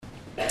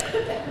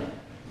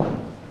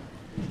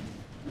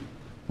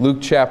Luke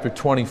chapter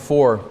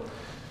 24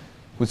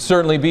 would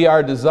certainly be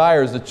our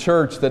desire as a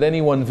church that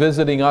anyone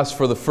visiting us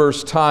for the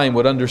first time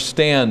would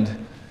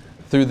understand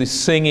through the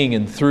singing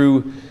and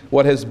through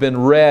what has been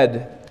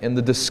read and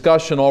the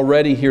discussion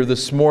already here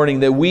this morning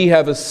that we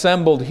have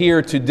assembled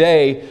here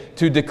today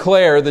to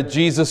declare that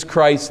Jesus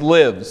Christ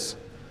lives.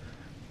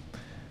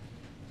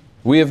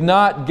 We have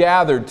not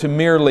gathered to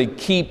merely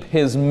keep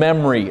His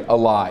memory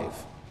alive.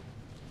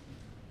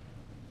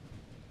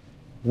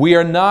 We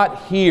are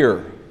not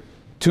here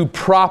to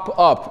prop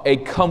up a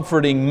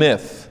comforting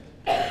myth.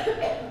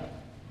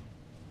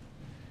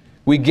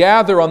 We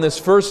gather on this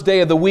first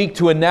day of the week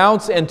to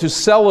announce and to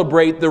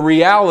celebrate the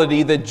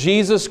reality that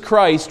Jesus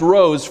Christ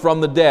rose from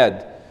the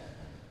dead.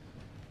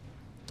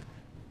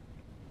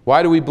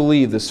 Why do we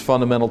believe this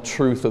fundamental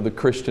truth of the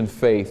Christian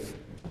faith?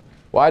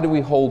 Why do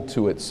we hold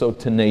to it so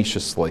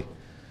tenaciously?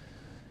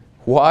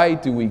 Why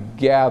do we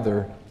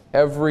gather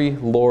every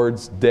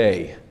Lord's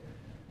Day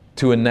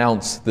to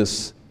announce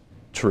this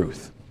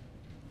truth?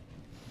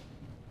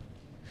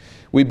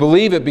 We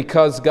believe it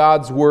because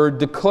God's Word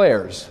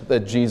declares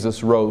that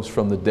Jesus rose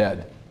from the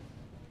dead.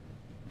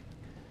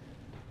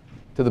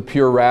 To the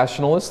pure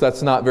rationalist,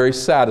 that's not very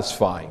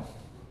satisfying.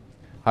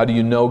 How do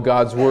you know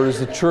God's Word is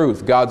the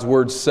truth? God's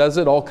Word says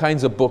it. All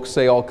kinds of books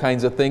say all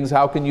kinds of things.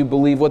 How can you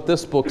believe what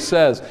this book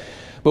says?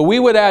 But we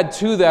would add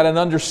to that and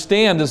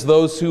understand, as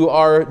those who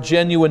are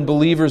genuine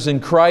believers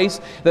in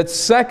Christ, that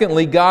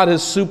secondly, God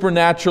has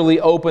supernaturally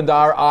opened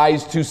our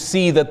eyes to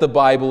see that the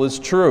Bible is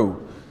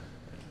true.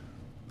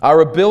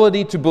 Our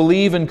ability to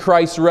believe in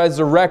Christ's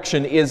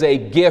resurrection is a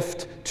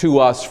gift to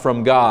us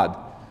from God.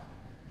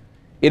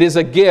 It is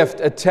a gift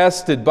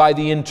attested by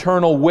the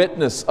internal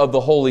witness of the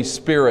Holy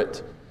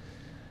Spirit.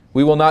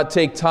 We will not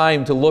take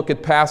time to look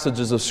at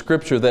passages of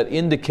Scripture that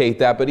indicate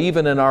that, but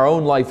even in our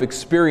own life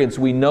experience,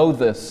 we know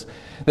this.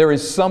 There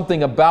is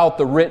something about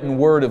the written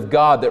Word of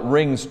God that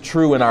rings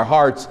true in our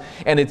hearts,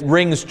 and it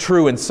rings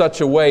true in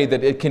such a way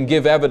that it can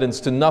give evidence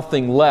to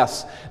nothing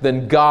less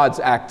than God's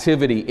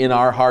activity in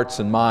our hearts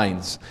and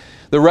minds.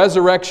 The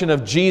resurrection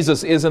of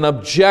Jesus is an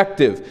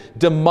objective,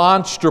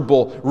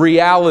 demonstrable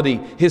reality,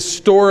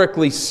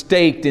 historically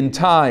staked in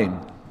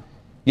time.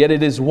 Yet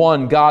it is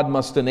one God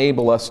must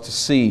enable us to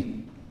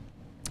see.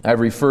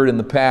 I've referred in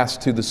the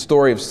past to the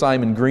story of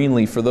Simon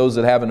Greenleaf. For those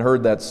that haven't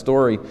heard that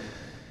story,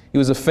 he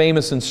was a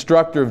famous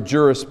instructor of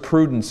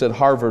jurisprudence at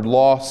Harvard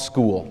Law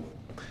School.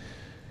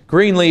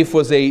 Greenleaf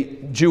was a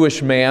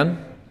Jewish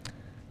man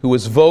who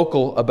was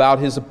vocal about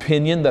his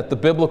opinion that the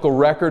biblical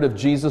record of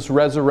Jesus'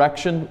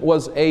 resurrection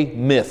was a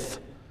myth.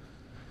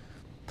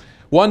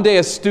 One day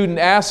a student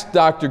asked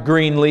Dr.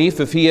 Greenleaf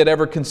if he had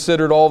ever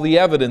considered all the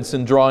evidence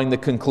in drawing the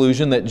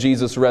conclusion that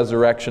Jesus'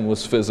 resurrection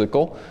was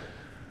physical,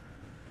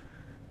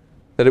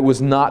 that it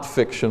was not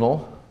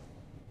fictional.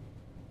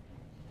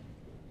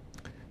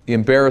 The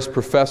embarrassed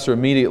professor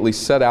immediately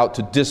set out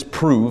to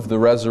disprove the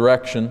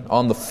resurrection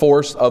on the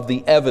force of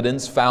the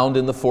evidence found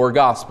in the four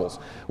Gospels.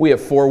 We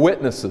have four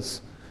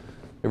witnesses.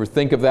 Ever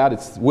think of that?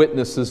 It's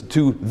witnesses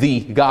to the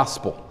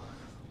Gospel.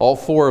 All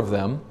four of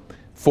them,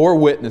 four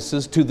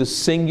witnesses to the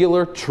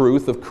singular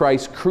truth of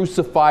Christ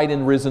crucified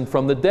and risen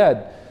from the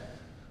dead.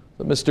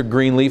 But Mr.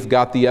 Greenleaf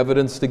got the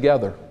evidence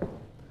together.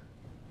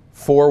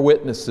 Four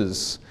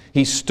witnesses.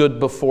 He stood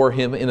before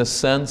him in a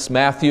sense.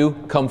 Matthew,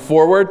 come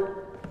forward.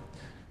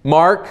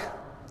 Mark,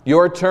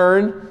 your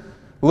turn.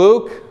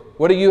 Luke,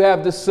 what do you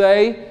have to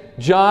say?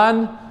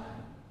 John,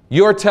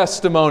 your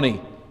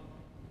testimony.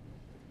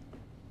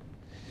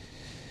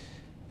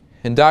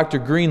 And Dr.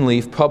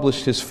 Greenleaf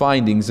published his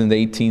findings in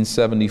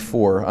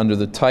 1874 under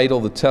the title,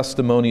 The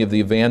Testimony of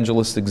the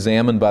Evangelist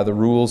Examined by the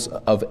Rules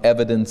of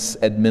Evidence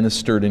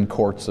Administered in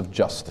Courts of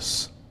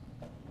Justice.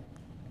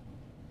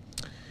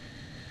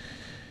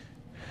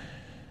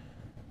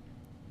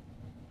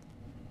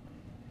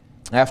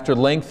 After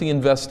lengthy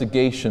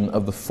investigation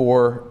of the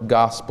four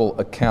gospel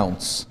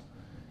accounts,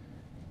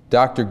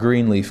 Dr.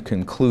 Greenleaf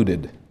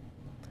concluded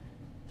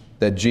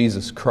that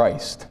Jesus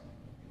Christ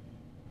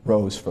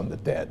rose from the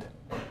dead.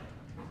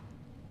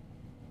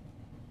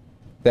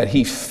 That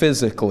He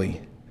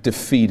physically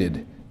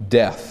defeated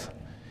death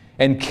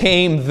and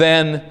came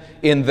then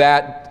in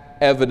that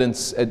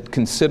evidence,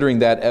 considering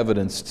that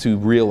evidence, to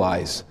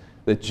realize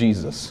that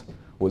Jesus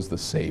was the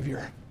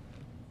Savior.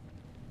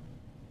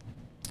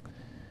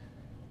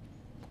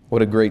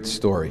 What a great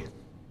story.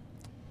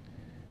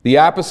 The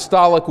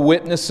apostolic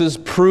witnesses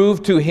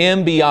proved to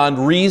him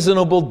beyond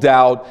reasonable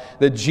doubt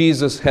that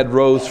Jesus had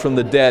rose from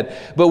the dead.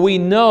 But we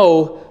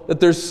know that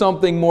there's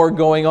something more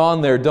going on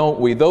there, don't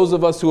we? Those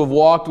of us who have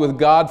walked with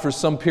God for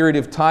some period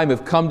of time,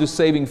 have come to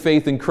saving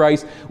faith in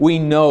Christ, we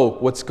know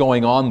what's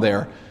going on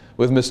there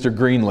with Mr.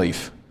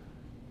 Greenleaf.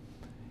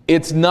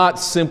 It's not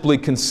simply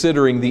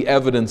considering the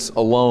evidence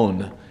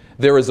alone.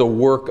 There is a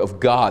work of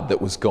God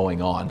that was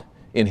going on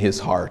in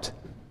his heart.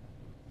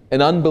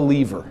 An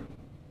unbeliever.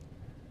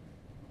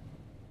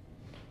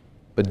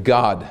 But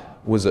God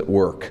was at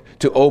work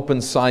to open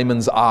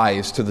Simon's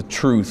eyes to the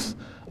truth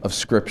of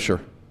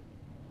Scripture.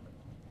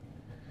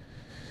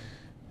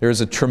 There is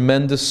a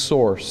tremendous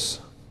source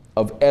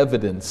of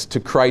evidence to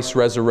Christ's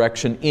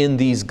resurrection in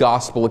these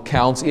gospel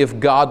accounts if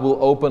God will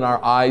open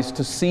our eyes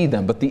to see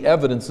them. But the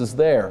evidence is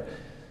there.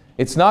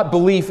 It's not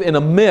belief in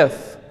a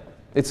myth.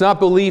 It's not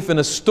belief in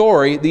a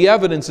story. The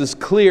evidence is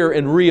clear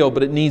and real,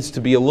 but it needs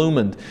to be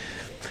illumined.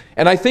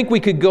 And I think we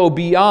could go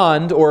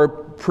beyond or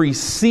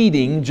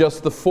preceding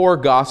just the four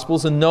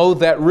Gospels and know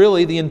that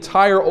really the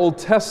entire Old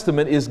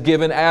Testament is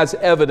given as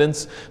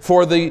evidence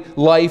for the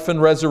life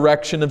and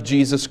resurrection of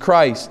Jesus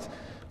Christ,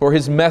 for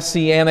His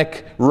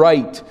messianic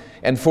right,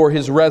 and for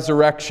His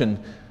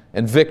resurrection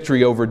and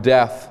victory over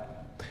death.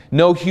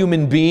 No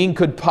human being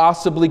could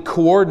possibly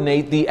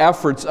coordinate the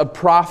efforts of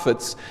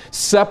prophets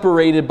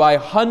separated by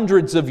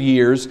hundreds of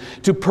years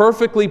to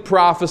perfectly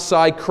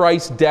prophesy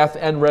Christ's death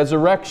and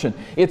resurrection.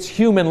 It's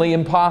humanly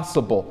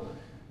impossible.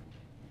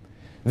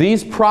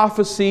 These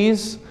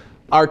prophecies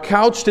are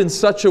couched in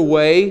such a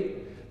way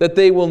that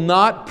they will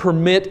not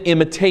permit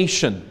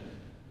imitation.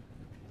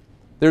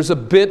 There's a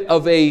bit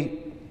of a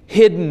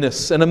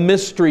hiddenness and a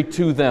mystery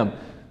to them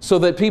so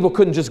that people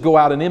couldn't just go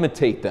out and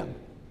imitate them.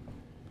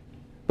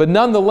 But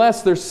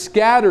nonetheless, they're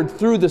scattered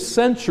through the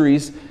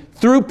centuries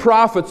through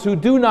prophets who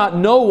do not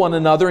know one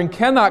another and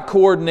cannot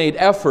coordinate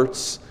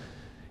efforts.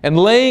 And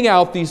laying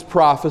out these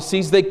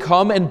prophecies, they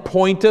come and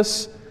point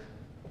us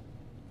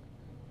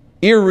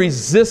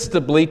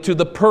irresistibly to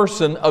the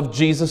person of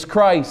Jesus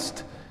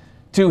Christ,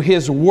 to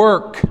His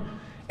work,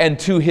 and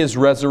to His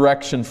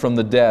resurrection from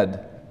the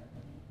dead.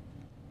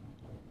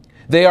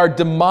 They are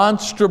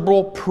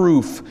demonstrable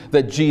proof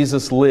that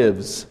Jesus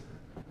lives.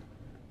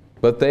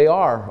 But they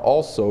are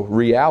also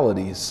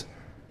realities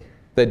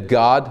that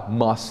God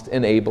must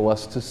enable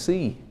us to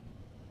see.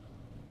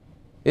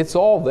 It's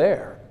all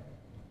there.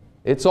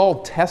 It's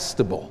all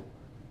testable.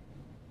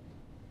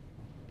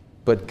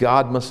 But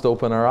God must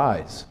open our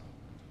eyes.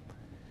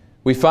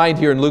 We find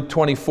here in Luke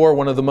 24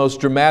 one of the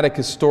most dramatic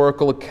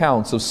historical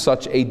accounts of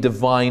such a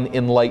divine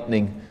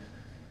enlightening.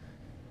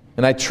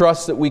 And I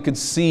trust that we could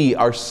see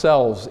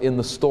ourselves in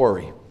the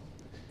story.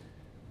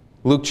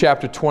 Luke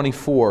chapter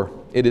 24,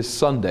 it is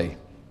Sunday.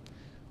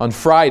 On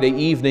Friday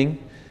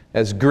evening,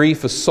 as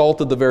grief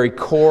assaulted the very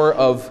core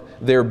of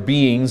their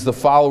beings, the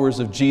followers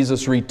of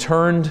Jesus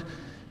returned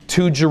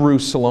to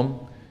Jerusalem.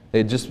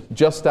 They're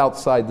just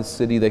outside the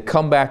city. They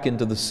come back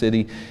into the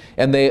city,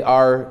 and they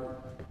are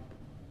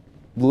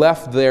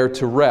left there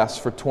to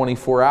rest for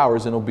 24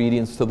 hours in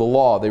obedience to the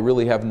law. They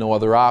really have no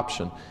other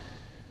option.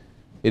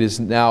 It is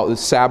now the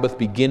Sabbath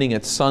beginning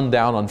at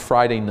sundown on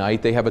Friday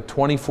night. They have a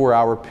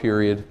 24-hour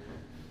period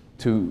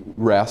to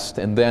rest,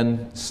 and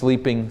then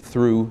sleeping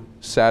through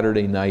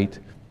Saturday night.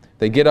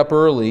 They get up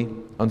early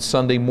on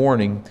Sunday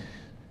morning,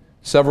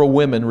 several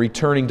women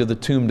returning to the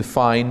tomb to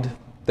find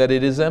that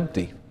it is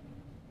empty.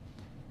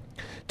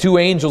 Two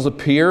angels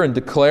appear and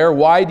declare,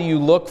 "Why do you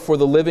look for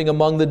the living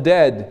among the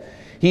dead?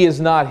 He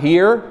is not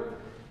here,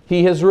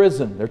 He has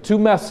risen." They're two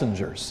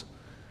messengers.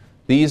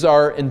 These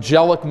are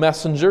angelic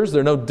messengers.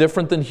 They're no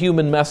different than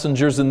human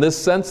messengers in this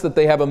sense that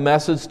they have a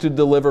message to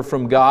deliver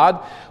from God.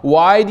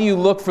 "Why do you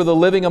look for the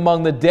living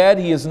among the dead?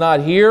 He is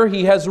not here,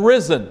 He has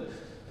risen."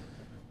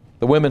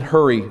 The women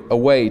hurry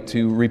away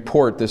to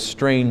report this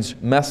strange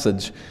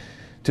message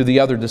to the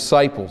other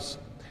disciples.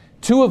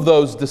 Two of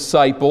those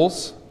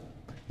disciples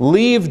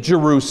leave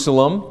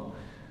Jerusalem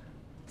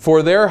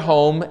for their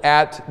home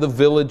at the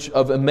village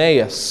of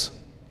Emmaus.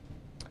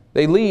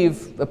 They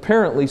leave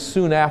apparently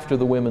soon after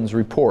the women's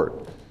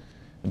report.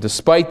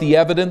 Despite the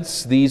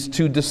evidence, these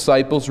two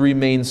disciples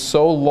remain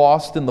so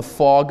lost in the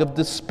fog of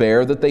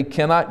despair that they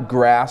cannot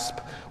grasp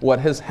what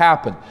has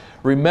happened.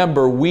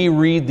 Remember, we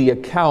read the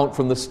account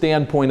from the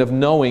standpoint of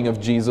knowing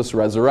of Jesus'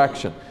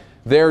 resurrection.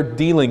 They're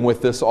dealing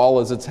with this all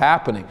as it's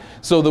happening.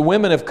 So the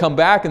women have come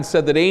back and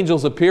said that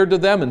angels appeared to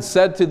them and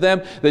said to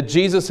them that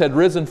Jesus had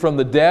risen from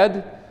the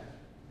dead.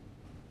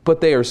 But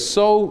they are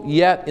so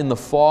yet in the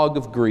fog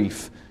of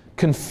grief,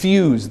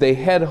 confused. They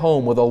head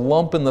home with a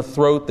lump in the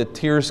throat that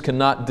tears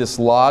cannot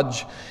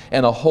dislodge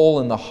and a hole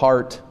in the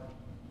heart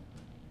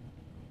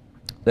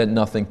that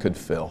nothing could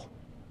fill.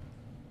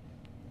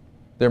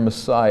 Their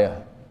Messiah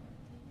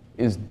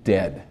is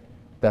dead.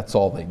 That's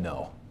all they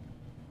know.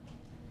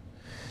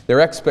 Their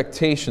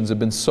expectations have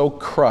been so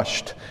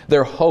crushed,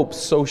 their hopes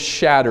so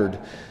shattered,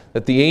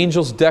 that the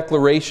angel's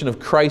declaration of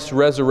Christ's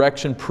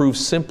resurrection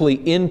proves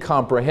simply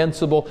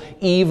incomprehensible,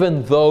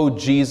 even though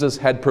Jesus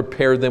had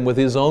prepared them with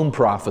His own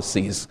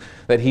prophecies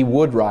that He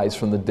would rise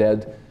from the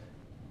dead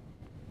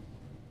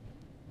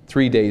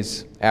 3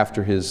 days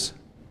after His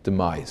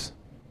demise.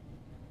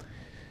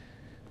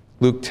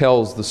 Luke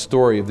tells the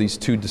story of these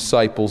two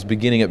disciples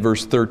beginning at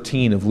verse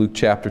 13 of Luke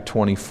chapter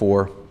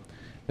 24.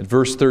 At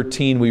verse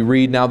 13 we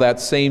read, "Now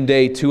that same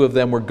day 2 of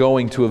them were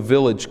going to a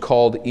village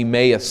called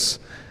Emmaus,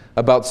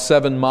 about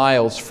 7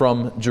 miles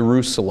from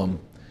Jerusalem."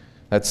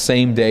 That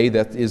same day,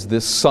 that is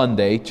this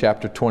Sunday,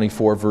 chapter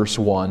 24, verse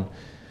 1.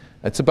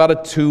 It's about a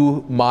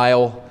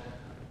 2-mile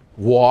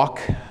walk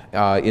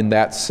in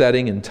that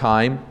setting and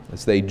time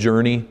as they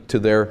journey to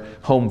their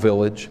home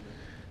village.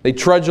 They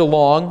trudge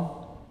along,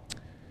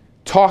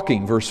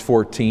 talking, verse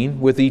 14,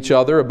 with each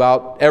other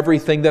about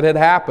everything that had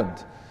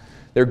happened.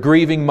 Their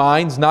grieving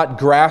minds not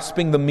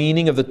grasping the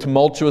meaning of the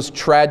tumultuous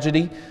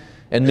tragedy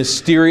and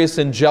mysterious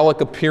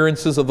angelic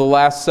appearances of the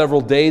last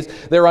several days.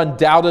 They're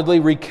undoubtedly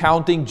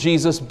recounting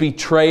Jesus'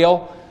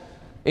 betrayal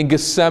in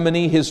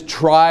Gethsemane, His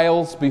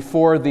trials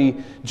before the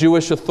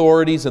Jewish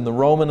authorities and the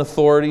Roman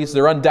authorities.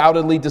 They're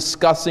undoubtedly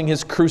discussing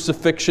His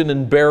crucifixion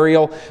and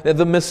burial,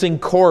 the missing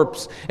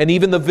corpse, and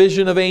even the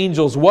vision of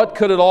angels. What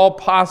could it all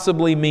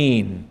possibly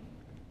mean?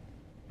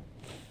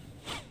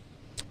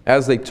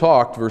 As they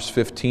talked, verse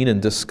 15,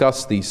 and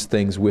discussed these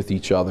things with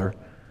each other,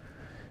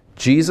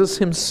 Jesus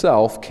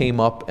Himself came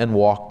up and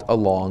walked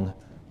along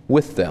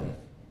with them.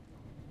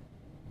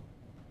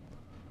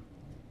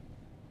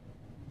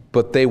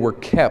 But they were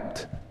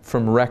kept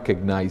from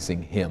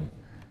recognizing Him.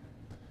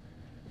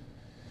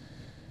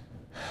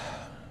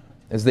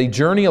 As they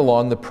journey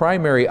along, the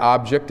primary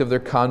object of their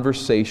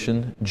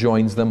conversation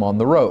joins them on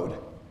the road.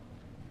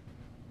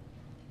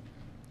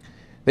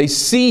 They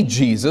see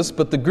Jesus,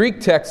 but the Greek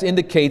text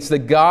indicates that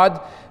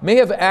God may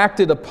have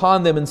acted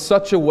upon them in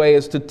such a way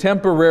as to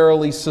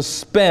temporarily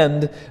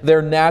suspend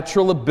their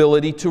natural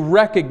ability to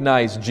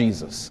recognize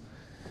Jesus.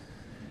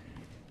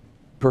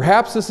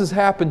 Perhaps this has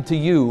happened to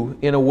you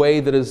in a way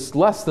that is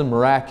less than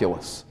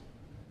miraculous.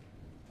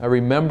 I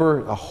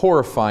remember a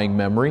horrifying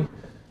memory,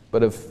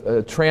 but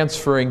of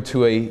transferring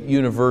to a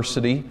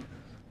university,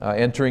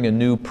 entering a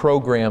new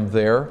program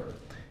there,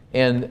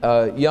 and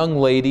a young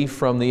lady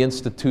from the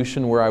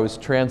institution where I was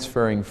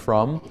transferring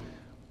from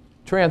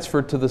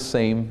transferred to the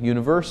same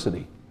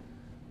university.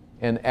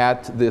 And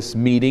at this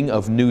meeting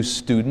of new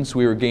students,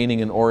 we were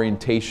gaining an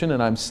orientation,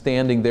 and I'm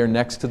standing there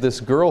next to this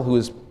girl who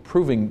is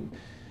proving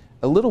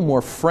a little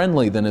more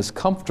friendly than is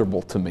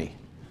comfortable to me.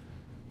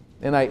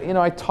 And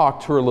I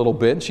talked to her a little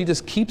bit, and she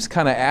just keeps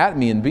kind of at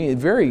me and being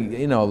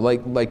very,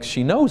 like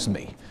she knows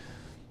me.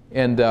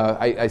 And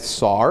I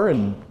saw her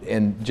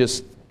and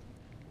just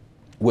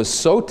was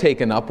so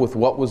taken up with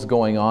what was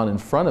going on in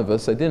front of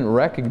us, I didn't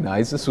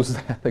recognize this was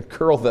the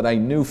girl that I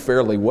knew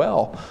fairly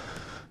well.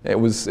 It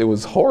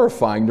was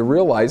horrifying to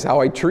realize how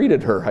I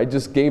treated her. I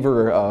just gave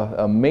her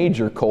a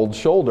major cold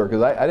shoulder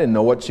because I didn't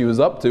know what she was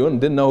up to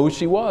and didn't know who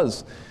she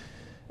was.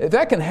 If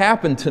that can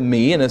happen to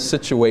me in a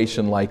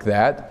situation like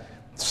that,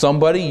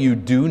 somebody you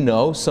do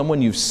know,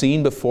 someone you've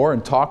seen before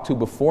and talked to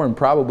before, and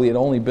probably it had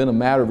only been a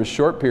matter of a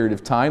short period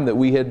of time that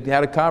we had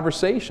had a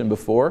conversation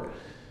before,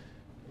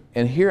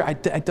 and here I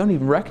don't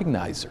even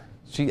recognize her.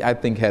 She, I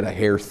think, had a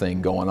hair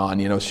thing going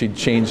on. She'd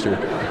changed her,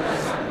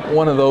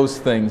 one of those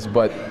things,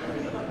 but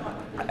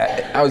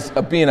I was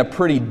being a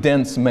pretty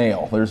dense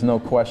male. There's no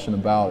question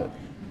about it.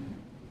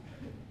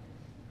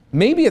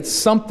 Maybe it's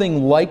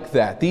something like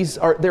that.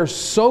 They're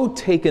so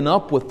taken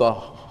up with the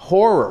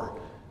horror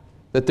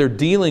that they're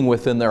dealing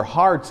with in their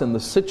hearts and the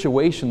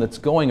situation that's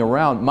going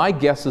around. My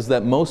guess is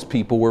that most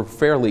people were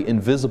fairly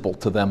invisible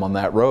to them on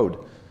that road.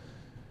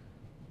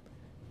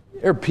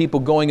 There are people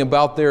going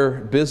about their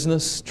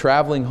business,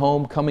 traveling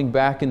home, coming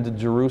back into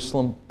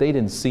Jerusalem. They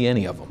didn't see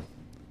any of them.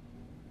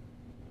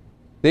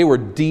 They were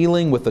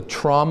dealing with a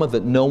trauma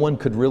that no one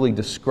could really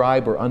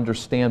describe or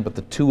understand but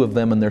the two of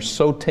them, and they're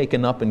so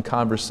taken up in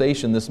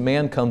conversation. This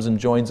man comes and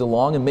joins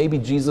along, and maybe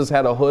Jesus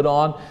had a hood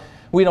on.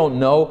 We don't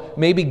know.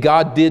 Maybe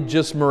God did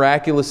just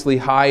miraculously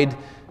hide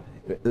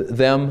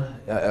them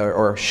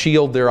or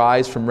shield their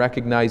eyes from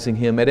recognizing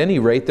Him. At any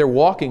rate, they're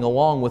walking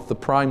along with the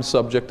prime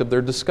subject of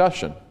their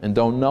discussion and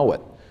don't know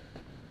it.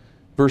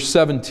 Verse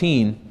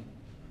 17,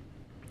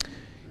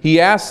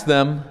 He asked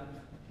them,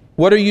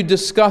 "What are you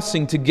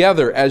discussing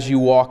together as you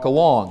walk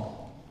along?"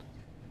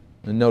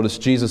 And notice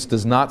Jesus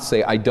does not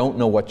say, "I don't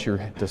know what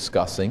you're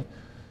discussing."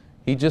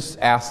 He just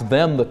asks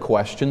them the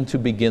question to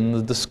begin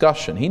the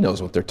discussion. He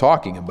knows what they're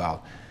talking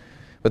about.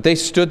 But they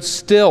stood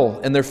still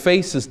and their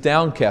faces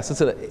downcast.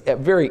 It's a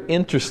very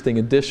interesting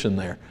addition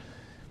there.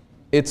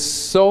 It's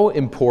so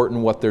important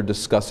what they're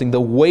discussing.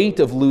 The weight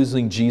of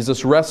losing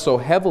Jesus rests so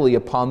heavily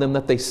upon them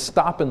that they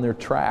stop in their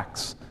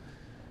tracks.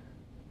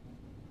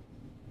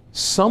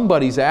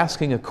 Somebody's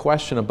asking a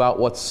question about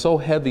what's so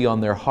heavy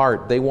on their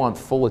heart. They want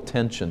full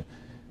attention.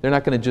 They're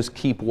not going to just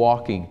keep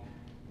walking.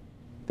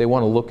 They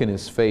want to look in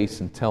His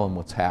face and tell Him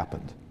what's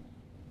happened.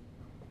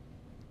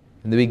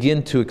 And they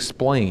begin to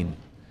explain.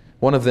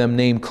 One of them,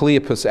 named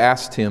Cleopas,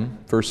 asked Him,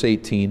 verse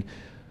 18,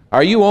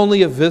 "Are you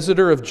only a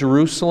visitor of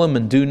Jerusalem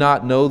and do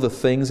not know the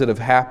things that have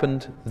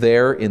happened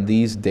there in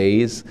these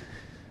days?"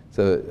 It's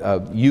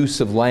a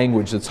use of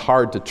language that's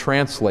hard to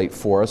translate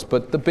for us,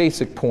 but the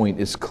basic point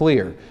is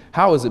clear.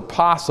 How is it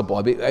possible?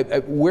 I mean,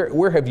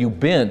 where have you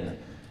been?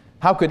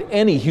 How could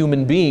any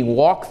human being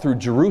walk through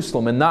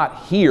Jerusalem and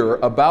not hear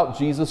about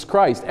Jesus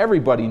Christ?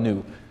 Everybody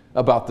knew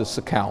about this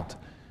account.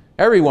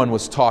 Everyone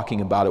was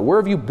talking about it. Where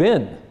have you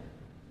been?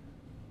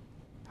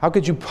 How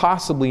could you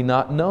possibly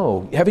not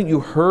know? Haven't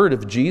you heard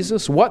of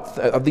Jesus?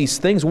 Of these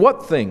things?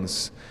 What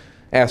things?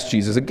 Asked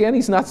Jesus. Again,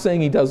 He's not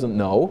saying He doesn't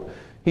know.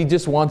 He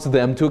just wants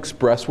them to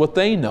express what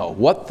they know.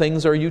 What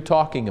things are you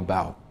talking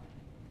about?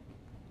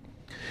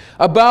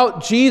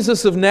 About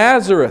Jesus of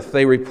Nazareth,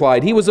 they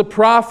replied. He was a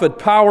prophet,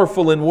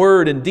 powerful in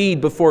word and deed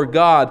before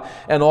God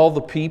and all the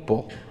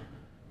people.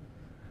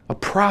 A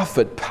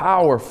prophet,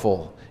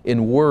 powerful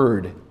in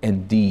word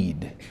and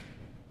deed,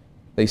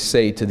 they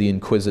say to the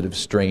inquisitive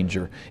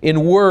stranger.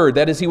 In word,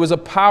 that is, he was a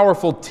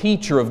powerful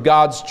teacher of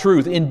God's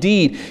truth.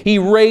 Indeed, he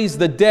raised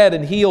the dead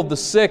and healed the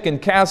sick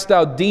and cast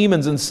out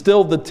demons and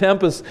stilled the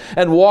tempest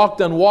and walked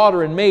on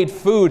water and made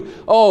food.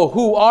 Oh,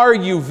 who are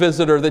you,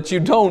 visitor, that you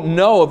don't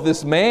know of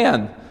this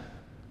man?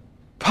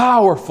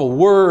 Powerful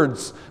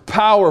words,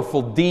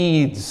 powerful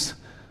deeds.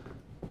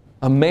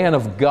 A man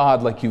of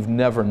God like you've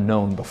never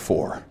known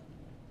before.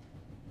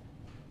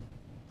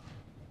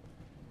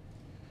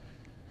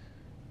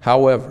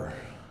 However,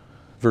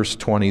 verse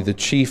 20, the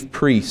chief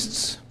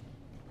priests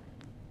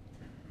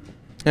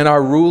and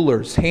our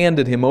rulers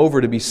handed him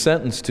over to be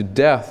sentenced to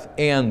death,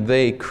 and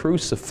they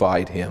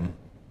crucified him.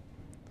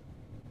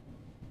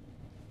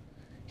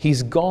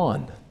 He's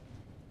gone.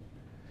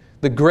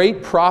 The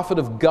great prophet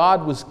of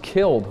God was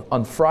killed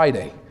on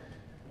Friday.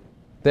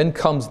 Then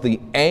comes the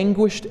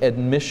anguished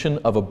admission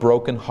of a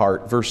broken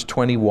heart, verse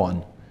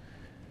 21.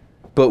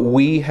 But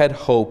we had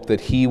hoped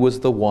that he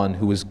was the one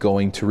who was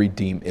going to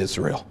redeem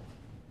Israel.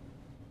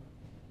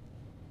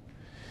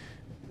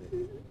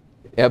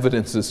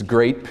 Evidences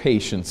great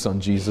patience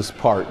on Jesus'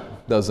 part,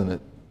 doesn't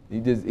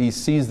it? He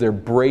sees their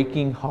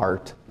breaking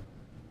heart,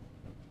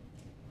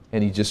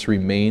 and he just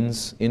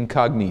remains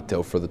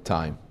incognito for the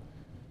time.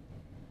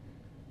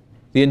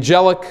 The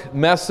angelic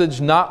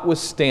message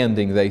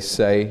notwithstanding, they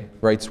say,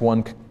 writes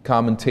one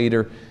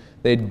commentator,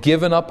 they had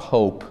given up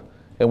hope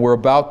and were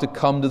about to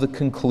come to the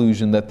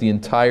conclusion that the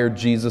entire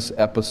Jesus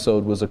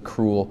episode was a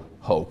cruel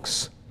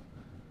hoax.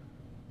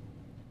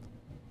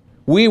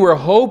 We were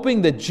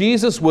hoping that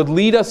Jesus would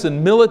lead us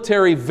in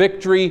military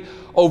victory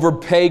over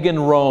pagan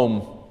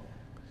Rome.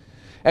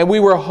 And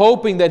we were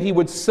hoping that he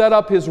would set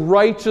up his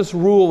righteous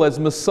rule as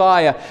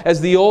Messiah,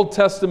 as the Old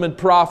Testament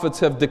prophets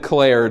have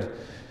declared.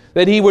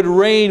 That he would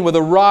reign with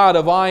a rod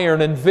of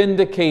iron and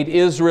vindicate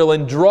Israel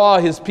and draw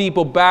his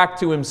people back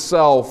to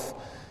himself.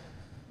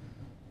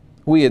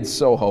 We had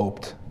so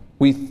hoped.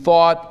 We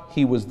thought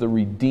he was the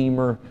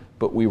Redeemer,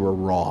 but we were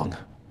wrong.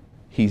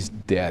 He's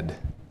dead.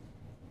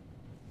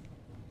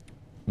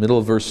 Middle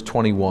of verse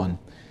 21.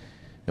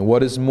 And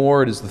what is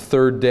more, it is the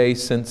third day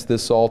since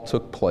this all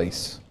took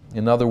place.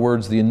 In other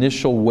words, the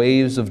initial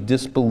waves of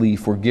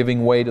disbelief were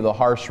giving way to the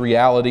harsh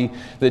reality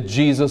that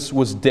Jesus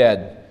was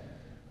dead.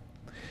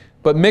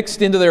 But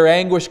mixed into their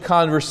anguished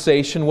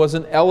conversation was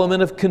an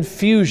element of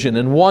confusion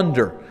and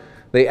wonder.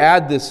 They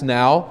add this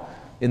now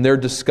in their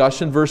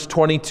discussion, verse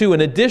 22. In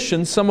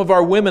addition, some of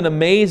our women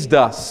amazed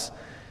us.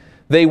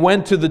 They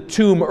went to the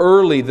tomb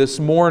early this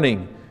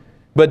morning,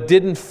 but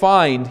didn't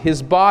find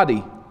his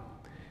body.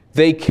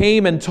 They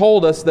came and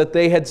told us that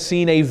they had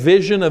seen a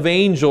vision of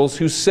angels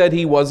who said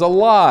he was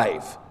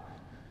alive.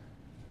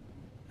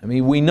 I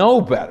mean, we know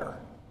better.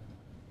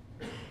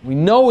 We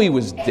know he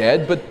was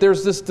dead, but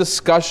there's this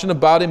discussion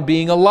about him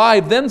being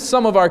alive. Then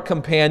some of our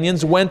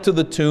companions went to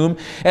the tomb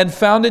and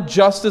found it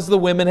just as the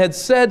women had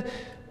said,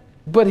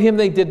 but him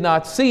they did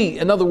not see.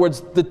 In other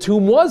words, the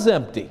tomb was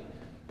empty.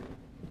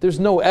 There's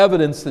no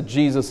evidence that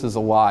Jesus is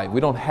alive. We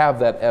don't have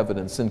that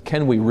evidence, and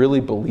can we really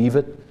believe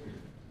it?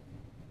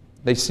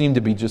 They seem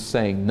to be just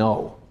saying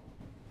no.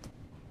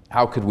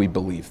 How could we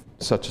believe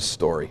such a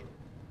story?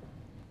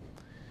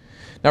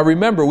 Now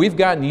remember, we've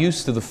gotten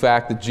used to the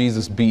fact that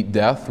Jesus beat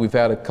death. We've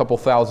had a couple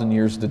thousand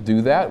years to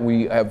do that.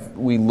 We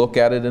look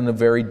at it in a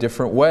very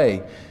different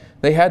way.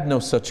 They had no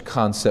such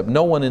concept.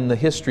 No one in the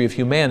history of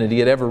humanity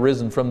had ever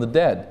risen from the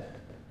dead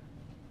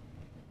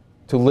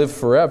to live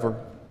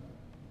forever.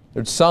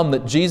 There's some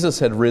that Jesus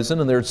had risen,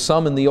 and there's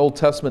some in the Old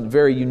Testament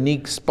very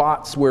unique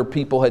spots where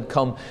people had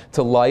come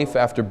to life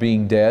after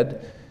being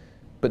dead.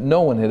 But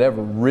no one had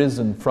ever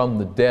risen from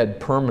the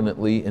dead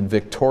permanently and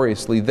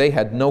victoriously. They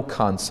had no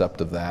concept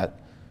of that.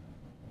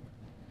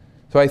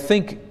 So I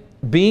think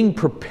being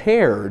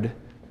prepared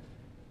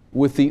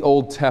with the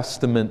Old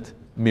Testament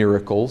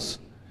miracles,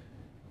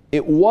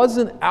 it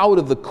wasn't out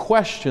of the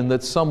question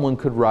that someone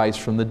could rise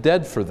from the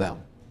dead for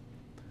them.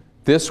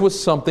 This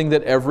was something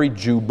that every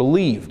Jew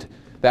believed.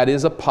 That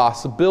is a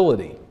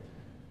possibility.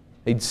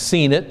 They'd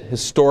seen it.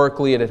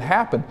 Historically, it had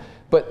happened.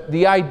 But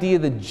the idea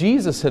that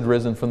Jesus had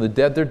risen from the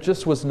dead, there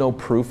just was no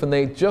proof, and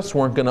they just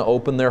weren't going to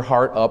open their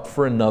heart up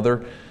for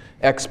another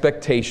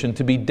expectation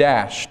to be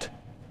dashed.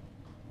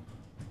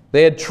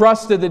 They had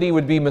trusted that he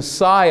would be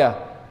Messiah.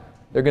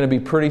 They're going to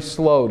be pretty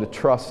slow to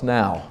trust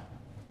now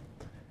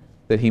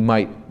that he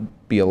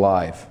might be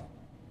alive.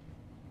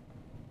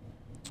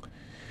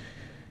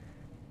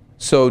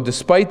 So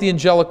despite the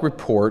angelic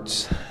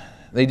reports,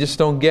 they just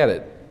don't get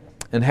it.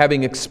 And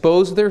having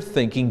exposed their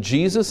thinking,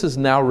 Jesus is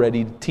now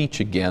ready to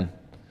teach again.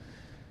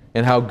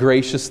 And how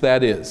gracious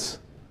that is.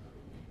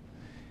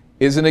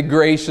 Isn't it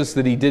gracious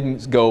that he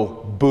didn't go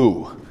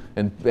boo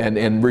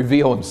and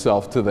reveal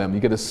himself to them?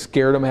 You could have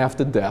scared them half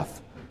to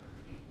death.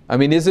 I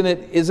mean, isn't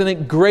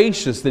it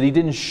gracious that he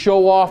didn't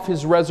show off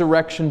his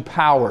resurrection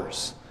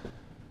powers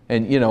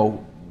and,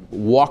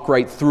 walk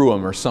right through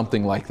them or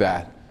something like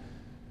that.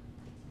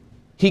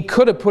 He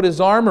could have put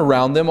his arm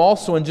around them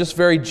also and just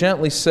very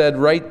gently said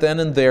right then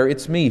and there,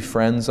 "It's me,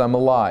 friends, I'm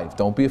alive.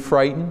 Don't be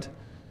frightened.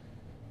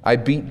 I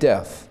beat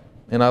death,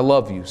 and I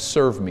love you.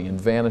 Serve me," and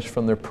vanish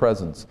from their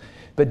presence.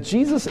 But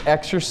Jesus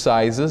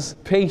exercises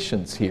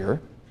patience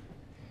here.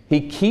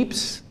 He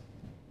keeps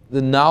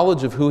the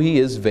knowledge of who He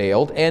is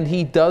veiled, and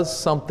He does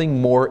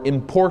something more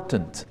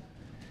important.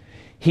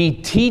 He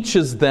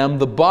teaches them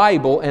the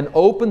Bible and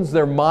opens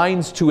their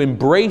minds to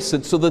embrace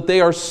it so that they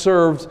are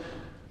served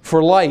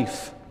for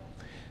life.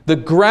 The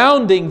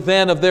grounding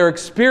then of their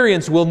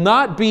experience will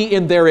not be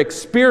in their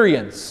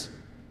experience.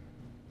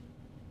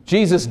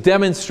 Jesus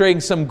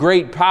demonstrating some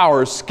great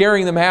power,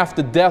 scaring them half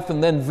to death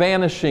and then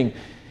vanishing.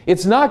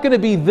 It's not going to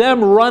be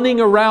them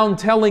running around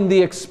telling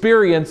the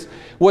experience.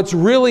 What's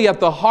really at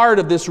the heart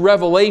of this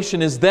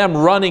revelation is them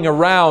running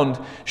around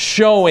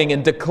showing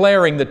and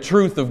declaring the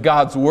truth of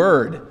God's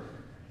Word.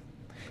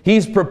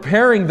 He's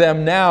preparing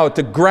them now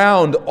to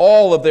ground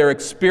all of their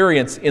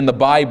experience in the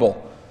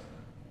Bible,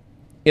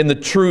 in the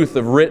truth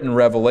of written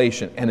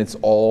revelation, and it's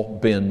all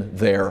been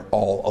there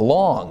all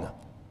along.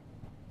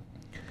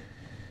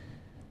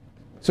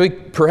 So He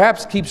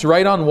perhaps keeps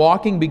right on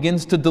walking,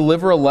 begins to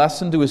deliver a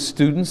lesson to His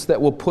students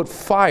that will put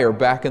fire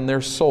back in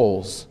their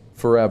souls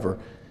forever.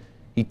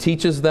 He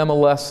teaches them a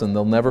lesson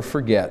they'll never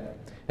forget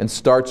and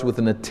starts with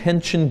an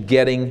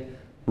attention-getting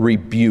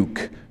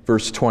rebuke.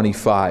 Verse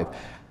 25.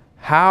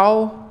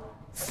 "How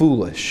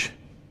foolish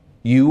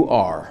you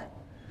are,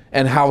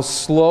 and how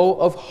slow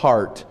of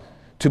heart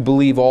to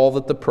believe all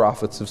that the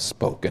prophets have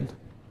spoken."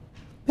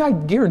 I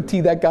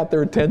guarantee that got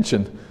their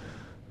attention.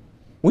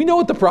 We know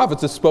what the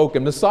prophets have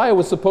spoken. Messiah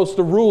was supposed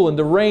to rule and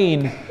to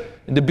reign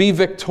and to be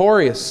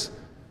victorious.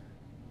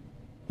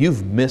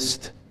 You've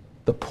missed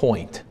the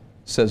point,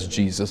 says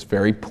Jesus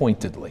very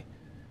pointedly.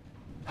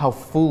 How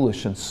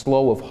foolish and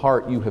slow of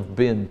heart you have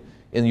been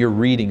in your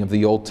reading of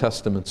the Old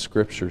Testament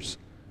Scriptures.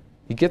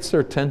 He gets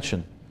their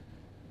attention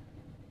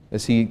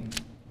as He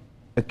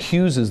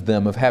accuses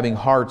them of having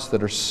hearts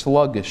that are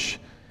sluggish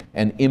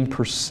and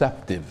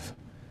imperceptive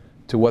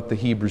to what the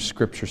Hebrew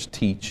Scriptures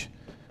teach.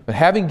 But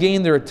having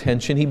gained their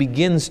attention, He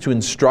begins to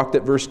instruct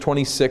at verse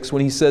 26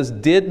 when He says,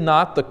 "Did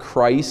not the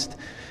Christ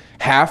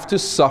have to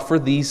suffer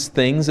these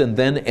things and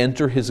then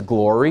enter His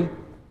glory?"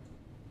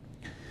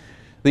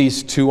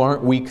 These two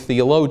aren't weak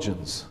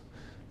theologians.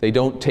 They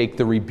don't take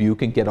the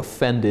rebuke and get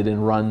offended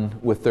and run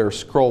with their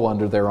scroll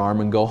under their arm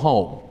and go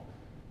home.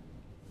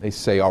 They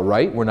say, "All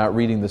right, we're not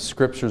reading the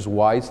Scriptures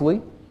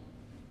wisely.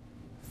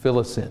 Fill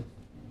us in.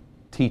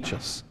 Teach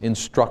us.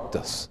 Instruct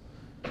us."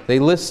 They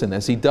listen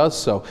as He does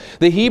so.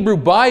 The Hebrew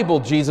Bible,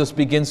 Jesus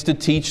begins to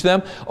teach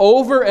them,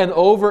 over and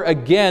over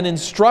again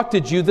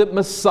instructed you that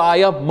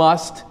Messiah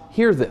must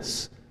hear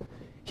this.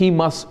 He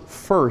must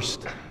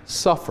first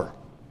suffer.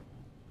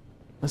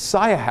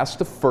 Messiah has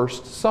to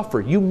first suffer.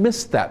 You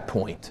missed that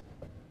point.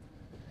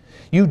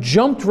 You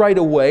jumped right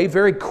away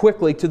very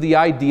quickly to the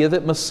idea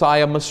that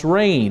Messiah must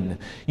reign.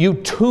 You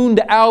tuned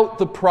out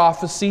the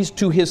prophecies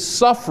to His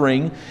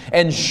suffering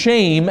and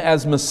shame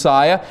as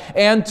Messiah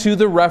and to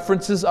the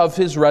references of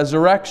His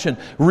resurrection.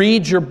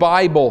 Read your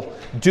Bible.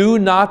 Do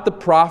not the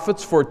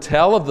prophets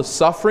foretell of the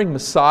suffering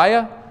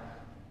Messiah?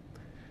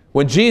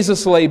 When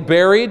Jesus lay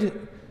buried,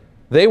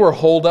 they were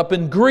holed up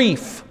in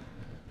grief.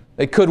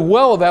 They could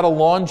well have had a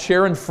lawn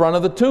chair in front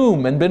of the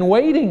tomb and been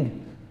waiting.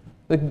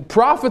 The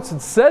prophets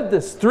had said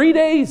this, 3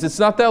 days, it's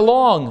not that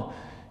long.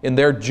 In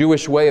their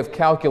Jewish way of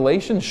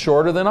calculation,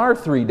 shorter than our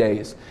 3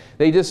 days.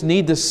 They just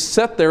need to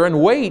sit there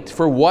and wait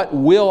for what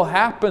will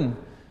happen.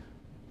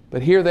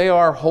 But here they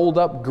are, holed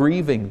up,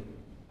 grieving.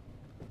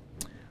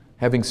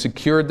 Having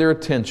secured their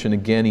attention,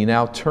 again, He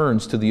now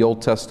turns to the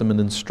Old Testament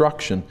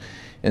instruction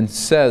and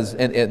says,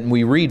 and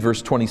we read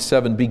verse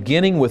 27,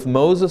 "Beginning with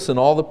Moses and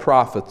all the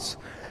prophets,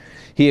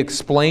 He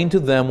explained to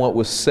them what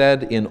was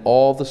said in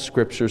all the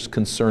Scriptures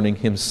concerning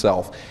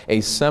Himself." A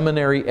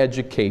seminary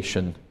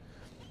education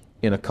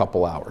in a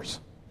couple hours.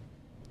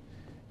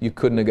 You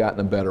couldn't have gotten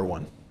a better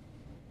one.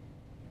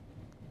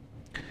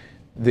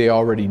 They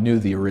already knew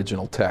the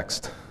original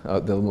text,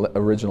 the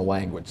original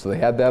language, so they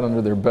had that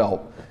under their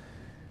belt.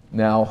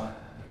 Now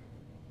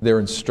they're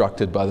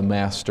instructed by the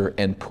Master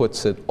and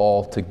puts it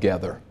all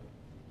together.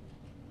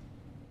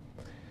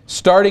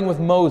 Starting with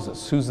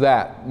Moses. Who's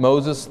that?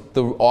 Moses,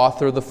 the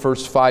author of the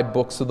first 5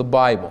 books of the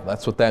Bible.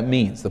 That's what that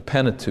means, the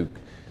Pentateuch.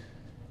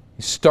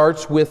 He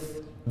starts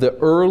with the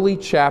early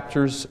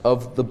chapters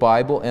of the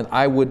Bible, and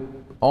I would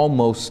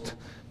almost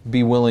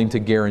be willing to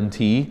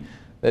guarantee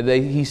that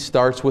he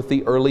starts with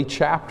the early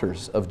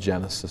chapters of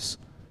Genesis.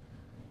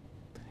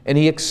 And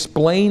he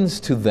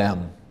explains to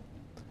them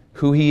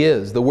who He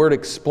is. The word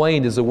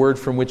explained is a word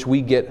from which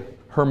we get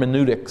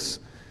hermeneutics.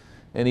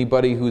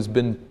 Anybody who's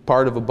been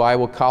part of a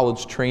Bible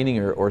college training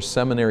or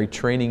seminary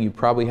training, you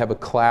probably have a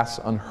class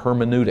on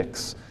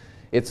hermeneutics.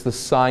 It's the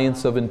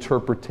science of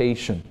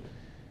interpretation.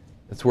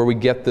 That's where we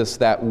get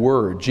that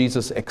word.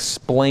 Jesus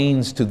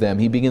explains to them.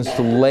 He begins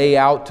to lay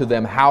out to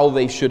them how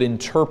they should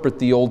interpret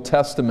the Old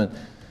Testament.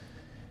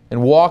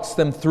 and walks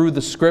them through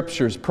the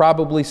Scriptures,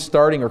 probably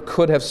starting, or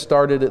could have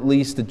started at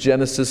least at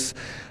Genesis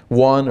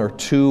 1 or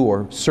 2,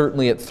 or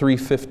certainly at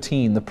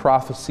 3:15, the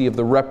prophecy of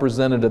the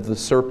representative of the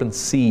serpent's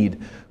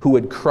seed who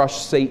would crush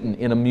Satan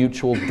in a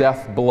mutual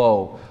death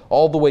blow.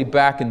 All the way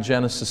back in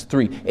Genesis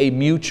 3, a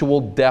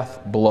mutual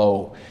death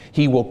blow.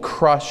 He will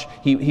crush,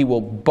 he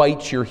will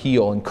bite your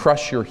heel and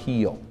crush your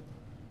heel.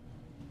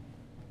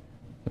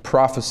 The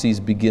prophecies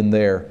begin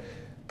there.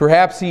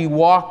 Perhaps he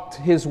walked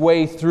his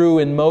way through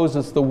in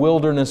Moses the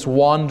wilderness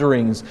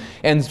wanderings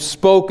and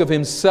spoke of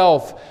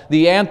himself,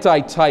 the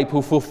antitype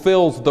who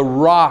fulfills the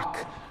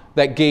rock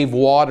that gave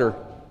water,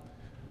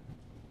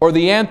 or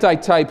the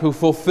antitype who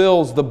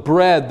fulfills the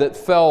bread that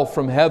fell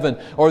from heaven,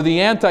 or the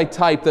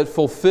antitype that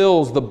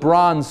fulfills the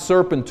bronze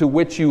serpent to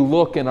which you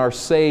look and are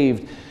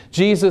saved.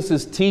 Jesus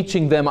is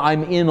teaching them,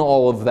 I'm in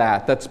all of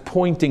that. That's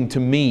pointing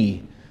to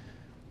me.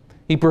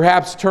 He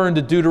perhaps turned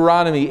to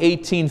Deuteronomy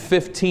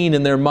 18:15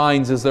 in their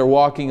minds as they're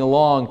walking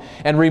along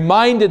and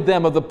reminded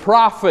them of the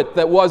prophet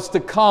that was to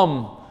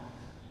come.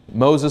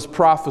 Moses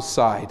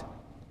prophesied.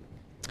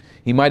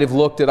 He might have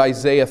looked at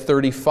Isaiah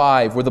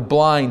 35, where the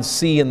blind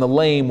see and the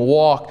lame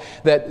walk,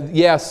 that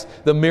yes,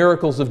 the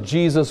miracles of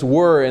Jesus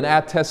were an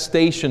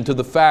attestation to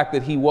the fact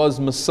that He was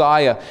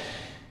Messiah.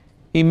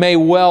 He may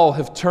well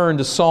have turned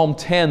to Psalm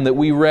 10 that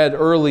we read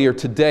earlier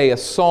today, a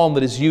psalm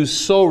that is used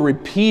so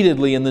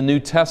repeatedly in the New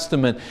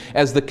Testament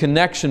as the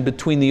connection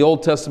between the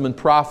Old Testament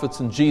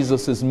prophets and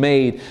Jesus is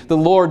made. The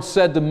Lord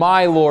said to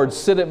my Lord,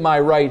 sit at my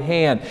right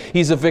hand.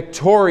 He's a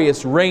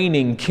victorious,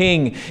 reigning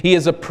king. He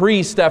is a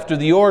priest after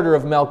the order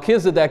of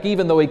Melchizedek,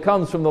 even though he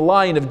comes from the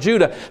line of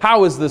Judah.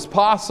 How is this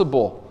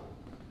possible?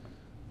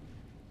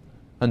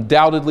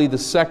 Undoubtedly, the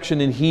section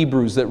in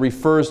Hebrews that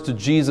refers to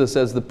Jesus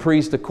as the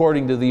priest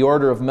according to the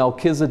order of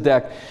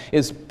Melchizedek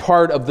is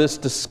part of this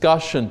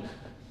discussion.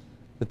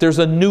 That there's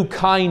a new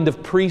kind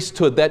of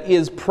priesthood that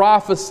is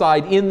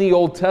prophesied in the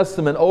Old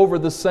Testament over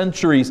the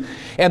centuries.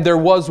 And there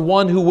was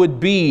one who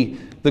would be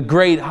the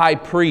great high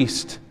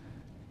priest.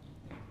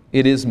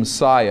 It is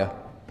Messiah.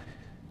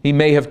 He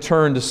may have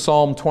turned to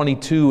Psalm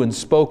 22 and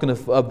spoken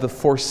of the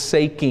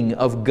forsaking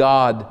of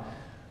God.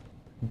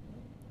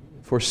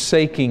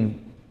 Forsaking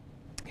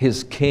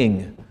His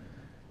King.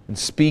 And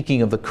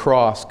speaking of the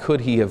cross,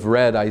 could he have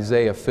read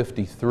Isaiah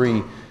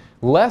 53?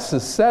 Less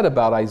is said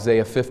about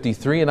Isaiah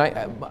 53,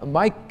 and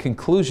my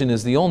conclusion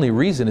is the only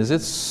reason is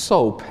it's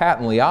so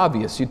patently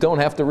obvious. You don't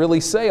have to really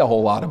say a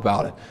whole lot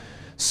about it.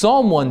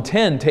 Psalm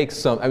 110 takes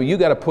some, you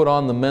got to put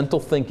on the mental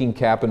thinking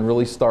cap and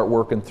really start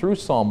working through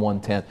Psalm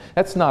 110.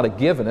 That's not a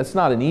given. That's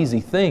not an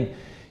easy thing.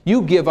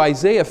 You give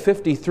Isaiah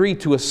 53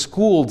 to a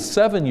schooled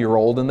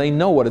 7-year-old and they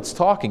know what it's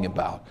talking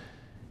about.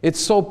 It's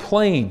so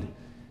plain.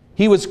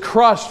 He was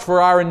crushed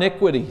for our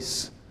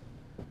iniquities.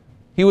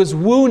 He was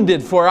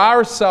wounded for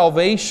our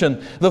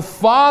salvation. The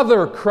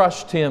Father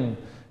crushed Him.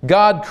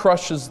 God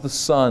crushes the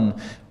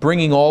Son,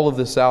 bringing all of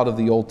this out of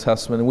the Old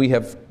Testament. And we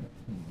have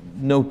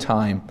no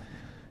time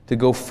to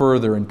go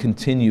further and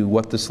continue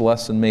what this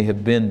lesson may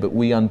have been, but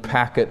we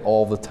unpack it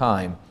all the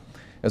time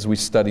as we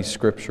study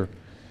Scripture.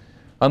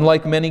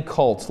 Unlike many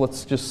cults,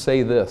 let's just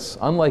say this,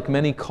 unlike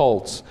many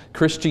cults,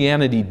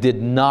 Christianity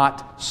did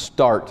not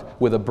start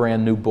with a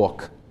brand new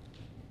book.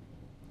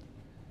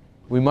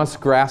 We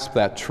must grasp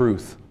that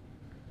truth.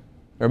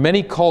 There are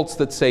many cults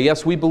that say,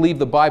 yes, we believe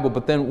the Bible,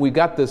 but then we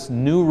got this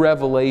new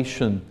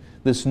revelation,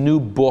 this new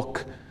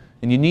book,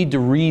 and you need to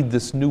read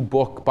this new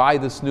book, buy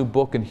this new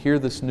book, and hear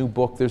this new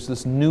book. There's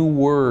this new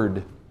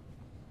word.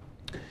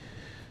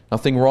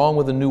 Nothing wrong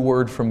with a new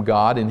word from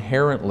God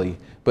inherently,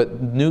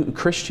 but new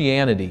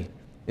Christianity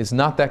is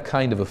not that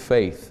kind of a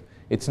faith.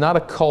 It's not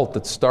a cult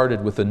that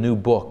started with a new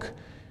book.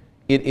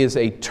 It is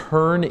a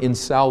turn in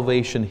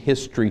salvation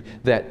history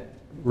that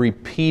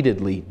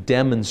repeatedly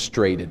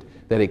demonstrated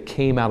that it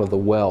came out of the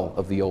well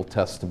of the Old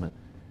Testament.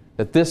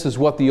 That this is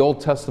what the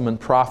Old Testament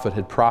prophet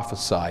had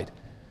prophesied.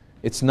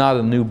 It's not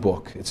a new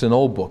book, it's an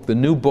old book. The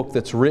new book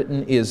that's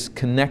written is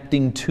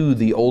connecting to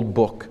the old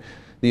book,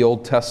 the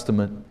Old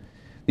Testament.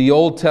 The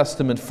Old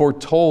Testament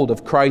foretold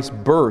of Christ's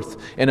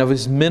birth and of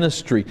His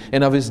ministry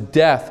and of His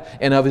death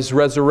and of His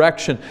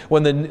resurrection.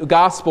 When the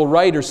Gospel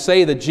writers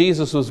say that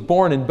Jesus was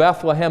born in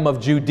Bethlehem of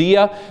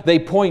Judea, they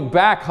point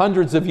back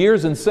hundreds of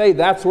years and say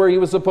that's where He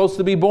was supposed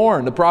to be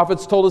born. The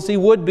prophets told us He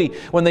would be.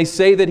 When they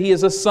say that He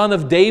is a son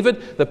of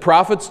David, the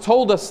prophets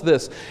told us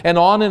this. And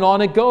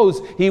on it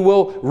goes. He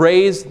will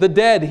raise the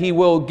dead. He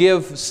will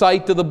give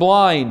sight to the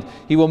blind.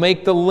 He will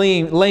make the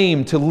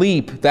lame to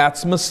leap.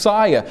 That's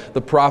Messiah.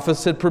 The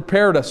prophets had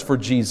prepared us for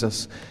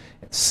Jesus.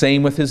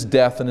 Same with His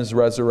death and His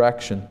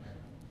resurrection.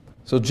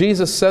 So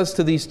Jesus says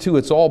to these two,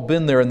 it's all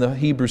been there in the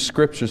Hebrew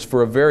Scriptures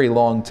for a very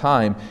long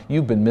time.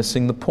 You've been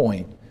missing the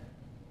point.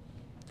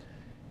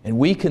 And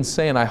we can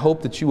say, and I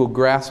hope that you will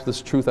grasp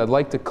this truth. I'd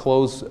like to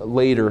close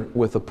later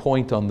with a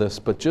point on this,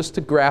 but just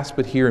to grasp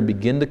it here and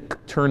begin to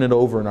turn it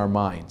over in our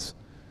minds.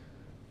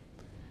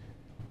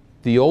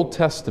 The Old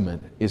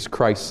Testament is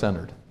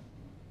Christ-centered.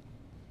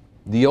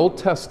 The Old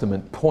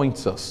Testament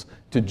points us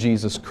to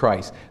Jesus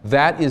Christ.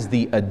 That is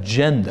the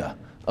agenda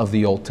of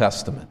the Old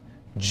Testament.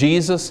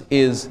 Jesus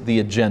is the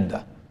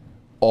agenda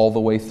all the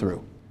way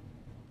through.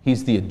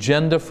 He's the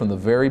agenda from the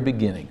very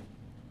beginning,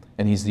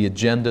 and He's the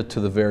agenda to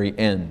the very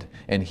end,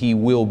 and He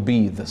will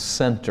be the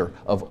center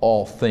of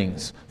all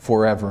things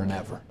forever and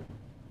ever.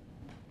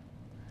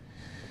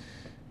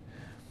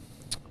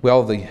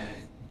 Well, the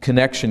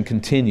connection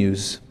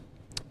continues,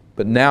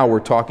 but now we're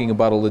talking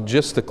about a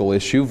logistical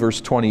issue. Verse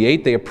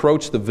 28, they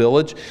approached the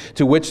village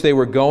to which they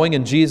were going,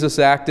 and Jesus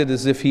acted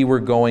as if He were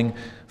going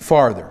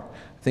farther.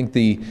 I think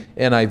the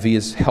NIV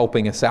is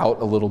helping us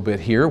out a little bit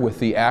here with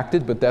the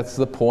acted, but that's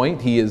the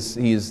point. He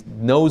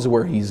knows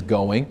where He's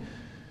going,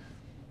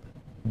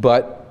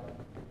 but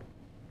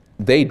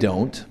they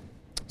don't.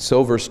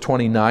 So verse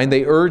 29,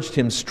 they urged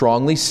Him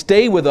strongly,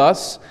 "Stay with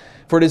us,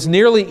 for it is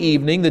nearly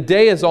evening, the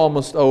day is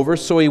almost over."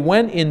 So He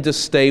went in to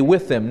stay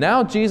with them.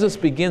 Now Jesus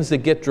begins to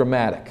get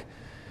dramatic.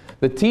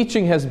 The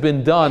teaching has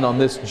been done on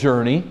this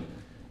journey,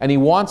 and He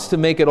wants to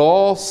make it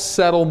all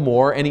settle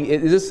more. And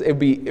it'd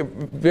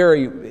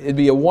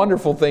be a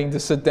wonderful thing to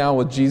sit down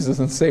with Jesus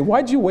and say,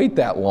 "Why'd you wait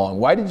that long?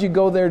 Why did you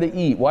go there to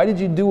eat? Why did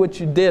you do what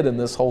you did in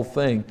this whole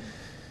thing?"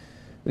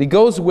 But He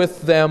goes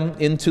with them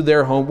into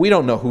their home. We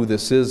don't know who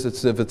this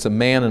is. If it's a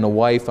man and a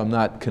wife. I'm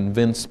not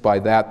convinced by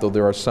that, though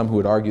there are some who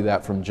would argue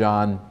that from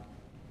John.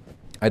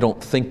 I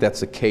don't think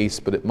that's the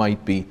case, but it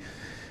might be.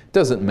 It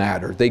doesn't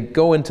matter. They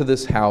go into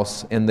this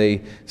house and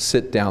they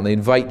sit down. They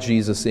invite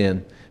Jesus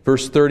in.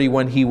 Verse 30,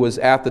 when He was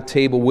at the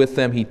table with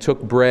them, He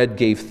took bread,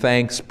 gave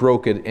thanks,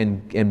 broke it,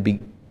 and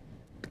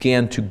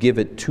began to give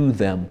it to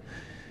them.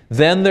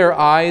 Then their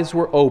eyes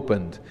were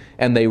opened,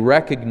 and they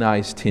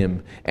recognized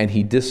Him, and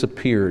He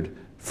disappeared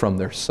from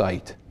their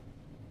sight.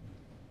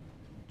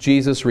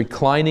 Jesus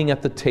reclining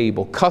at the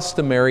table,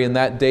 customary in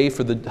that day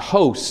for the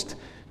host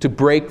to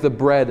break the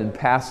bread and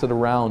pass it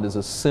around as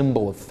a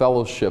symbol of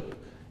fellowship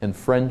and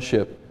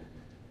friendship.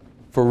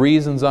 For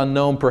reasons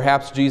unknown,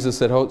 perhaps Jesus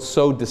had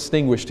so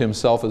distinguished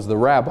Himself as the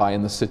rabbi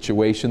in the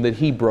situation that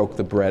He broke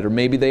the bread, or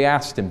maybe they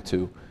asked Him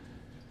to.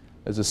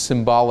 As a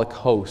symbolic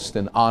host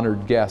and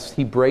honored guest,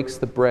 He breaks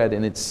the bread,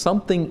 and it's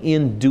something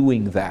in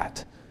doing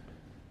that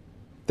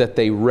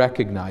they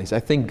recognize. I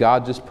think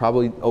God just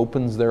probably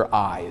opens their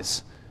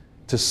eyes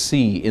to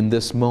see in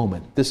this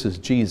moment, this is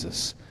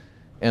Jesus.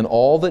 And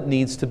all that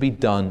needs to be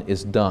done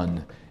is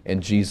done,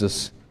 and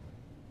Jesus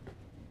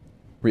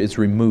is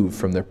removed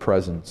from their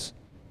presence.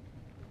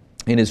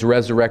 In His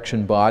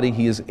resurrection body,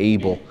 He is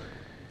able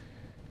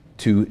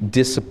to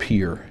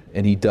disappear,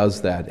 and He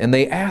does that. And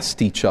they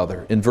asked each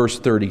other in verse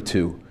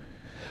 32,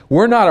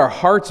 "Were not our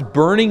hearts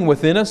burning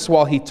within us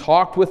while He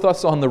talked with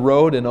us on the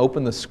road and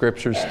opened the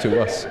Scriptures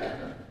to us?"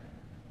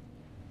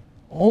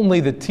 Only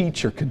the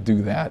teacher could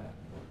do that.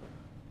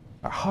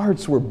 Our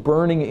hearts were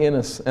burning in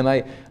us,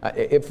 and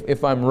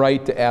if I'm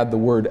right to add the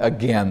word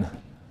again,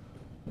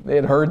 they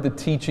had heard the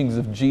teachings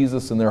of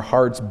Jesus and their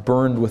hearts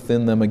burned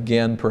within them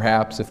again,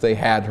 perhaps, if they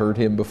had heard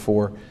Him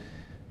before.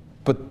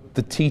 But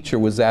the teacher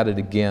was at it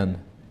again.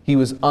 He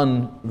was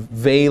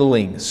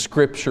unveiling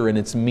Scripture and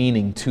its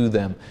meaning to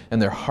them,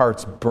 and their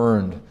hearts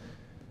burned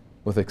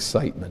with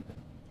excitement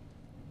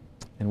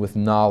and with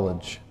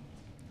knowledge,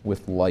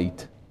 with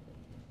light.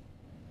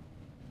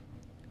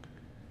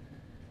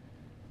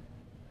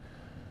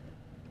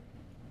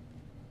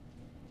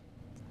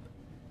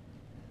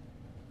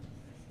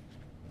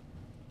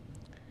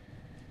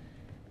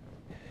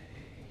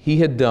 He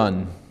had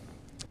done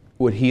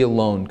what He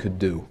alone could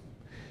do.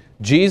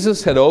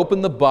 Jesus had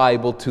opened the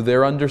Bible to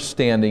their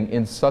understanding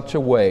in such a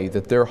way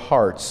that their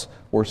hearts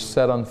were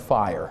set on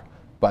fire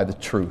by the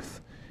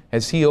truth.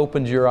 Has He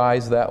opened your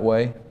eyes that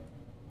way?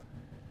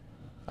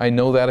 I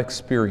know that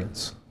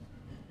experience.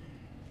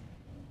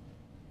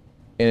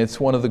 And it's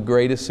one of the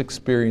greatest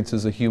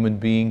experiences a human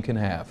being can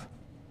have.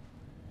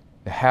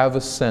 To have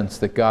a sense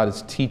that God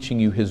is teaching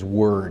you His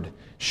Word,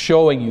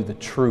 showing you the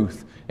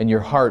truth, and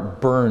your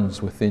heart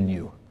burns within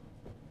you,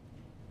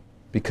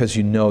 because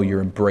you know you're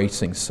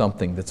embracing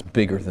something that's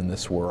bigger than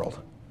this world.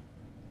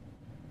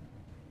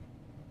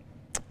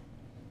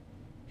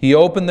 He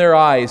opened their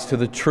eyes to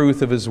the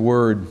truth of His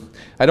Word.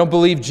 I don't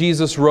believe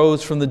Jesus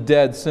rose from the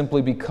dead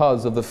simply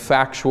because of the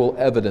factual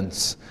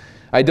evidence.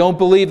 I don't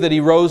believe that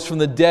He rose from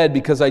the dead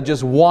because I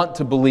just want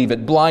to believe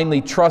it, blindly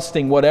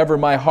trusting whatever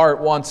my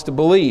heart wants to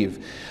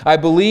believe. I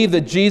believe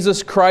that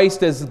Jesus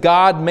Christ as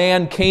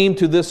God-man came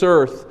to this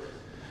earth,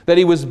 that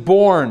He was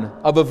born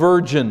of a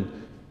virgin,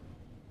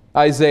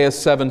 Isaiah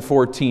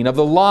 7:14, of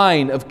the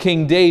line of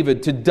King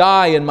David, to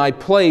die in my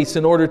place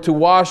in order to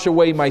wash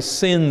away my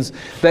sins,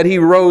 that He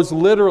rose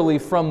literally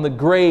from the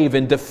grave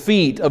in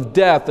defeat of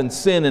death and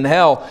sin and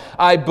hell.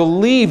 I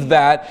believe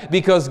that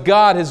because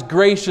God has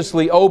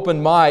graciously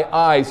opened my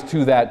eyes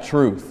to that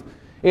truth.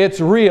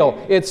 It's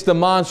real, it's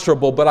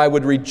demonstrable, but I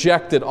would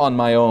reject it on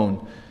my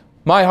own.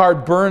 My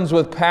heart burns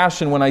with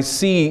passion when I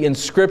see in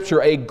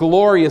Scripture a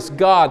glorious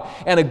God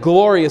and a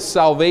glorious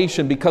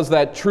salvation, because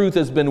that truth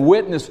has been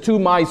witnessed to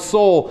my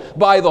soul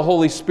by the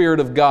Holy Spirit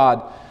of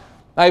God.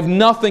 I have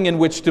nothing in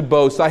which to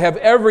boast. I have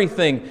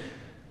everything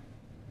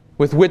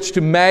with which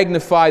to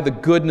magnify the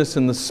goodness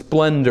and the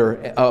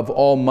splendor of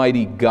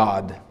Almighty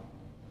God.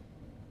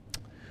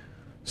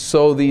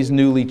 So these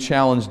newly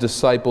challenged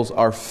disciples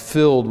are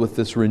filled with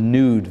this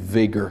renewed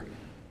vigor.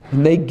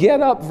 And they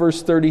get up,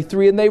 verse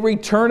 33, and they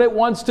return at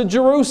once to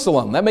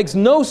Jerusalem. That makes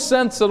no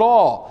sense at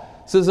all.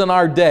 This is in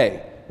our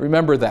day.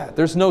 Remember that.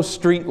 There's no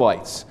street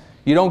lights.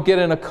 You don't get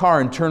in a car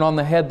and turn on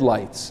the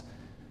headlights.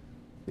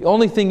 The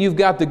only thing you've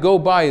got to go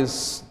by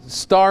is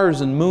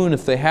stars and moon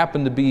if they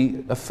happen to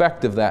be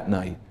effective that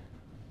night.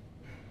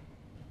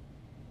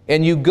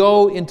 And you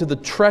go into the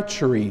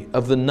treachery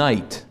of the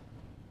night.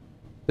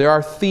 There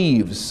are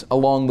thieves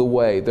along the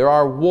way. There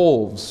are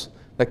wolves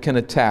that can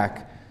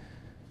attack.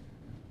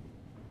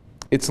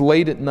 It's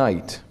late at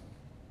night,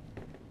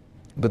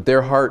 but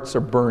their hearts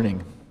are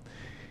burning,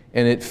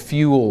 and it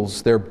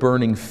fuels their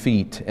burning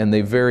feet, and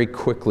they very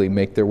quickly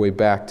make their way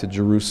back to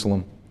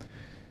Jerusalem.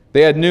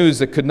 They had news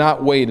that could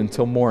not wait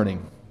until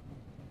morning.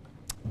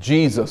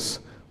 Jesus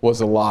was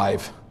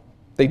alive.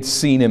 They'd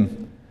seen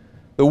Him.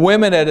 The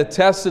women had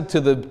attested to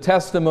the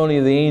testimony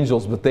of the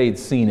angels, but they'd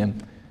seen Him.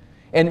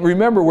 And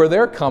remember where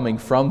they're coming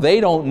from.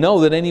 They don't know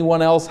that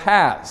anyone else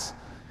has.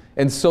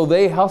 And so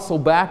they hustle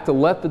back to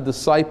let the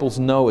disciples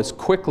know as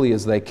quickly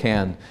as they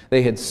can.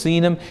 They had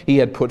seen Him. He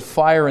had put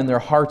fire in their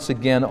hearts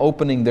again,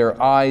 opening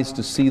their eyes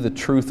to see the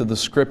truth of the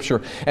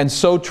Scripture. And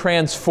so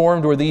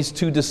transformed were these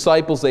two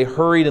disciples, they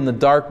hurried in the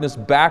darkness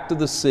back to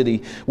the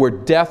city where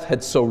death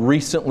had so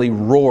recently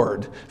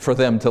roared for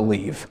them to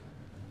leave.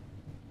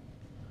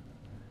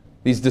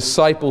 These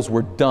disciples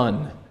were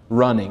done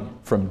running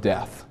from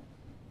death.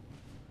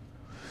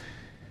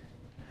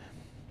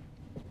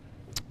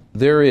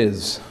 There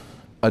is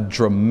a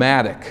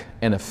dramatic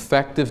and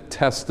effective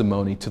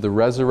testimony to the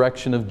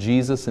resurrection of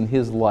Jesus and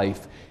His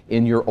life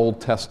in your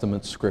Old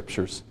Testament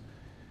scriptures.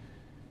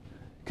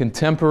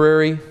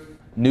 Contemporary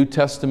New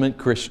Testament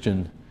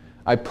Christian,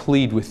 I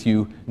plead with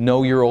you,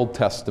 know your Old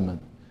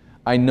Testament.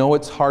 I know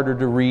it's harder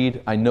to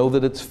read. I know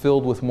that it's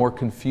filled with more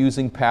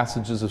confusing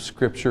passages of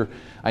Scripture.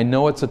 I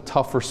know it's a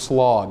tougher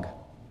slog.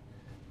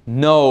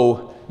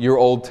 Know your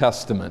Old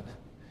Testament.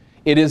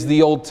 It is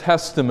the Old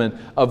Testament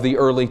of the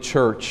early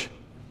church.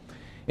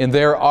 And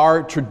there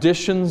are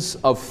traditions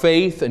of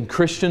faith and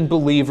Christian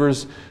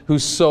believers who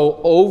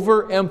so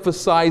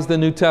overemphasize the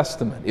New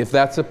Testament, if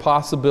that's a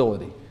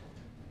possibility,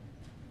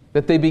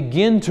 that they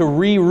begin to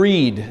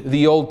reread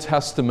the Old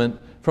Testament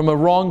from a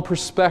wrong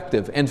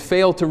perspective and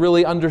fail to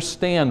really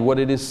understand what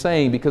it is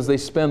saying because they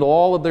spend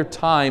all of their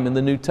time in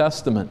the New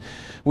Testament.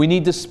 We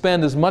need to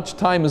spend as much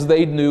time as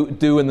they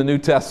do in the New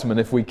Testament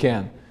if we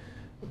can.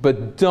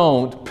 But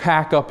don't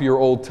pack up your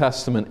Old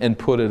Testament and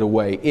put it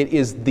away. It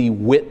is the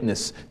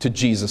witness to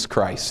Jesus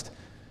Christ.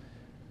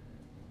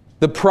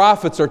 The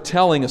prophets are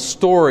telling a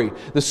story.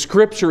 The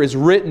Scripture is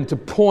written to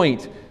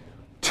point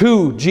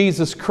to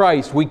Jesus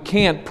Christ. We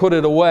can't put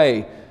it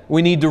away.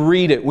 We need to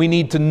read it. We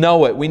need to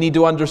know it. We need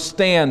to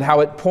understand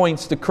how it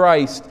points to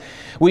Christ.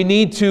 We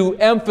need to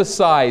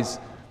emphasize,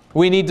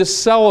 we need to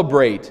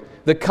celebrate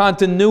the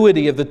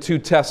continuity of the two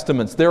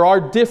testaments. There are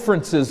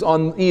differences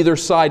on either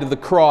side of the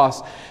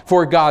cross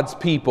for God's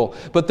people,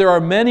 but there are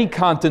many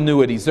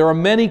continuities. There are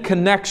many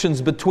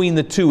connections between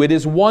the two. It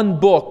is one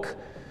book.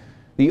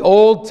 The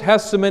Old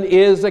Testament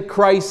is a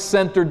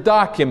Christ-centered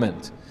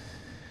document.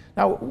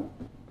 Now,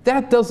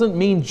 that doesn't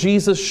mean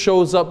Jesus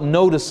shows up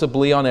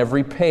noticeably on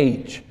every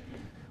page.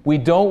 We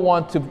don't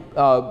want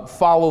to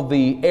follow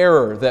the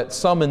error that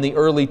some in the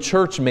early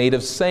church made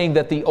of saying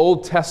that the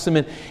Old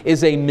Testament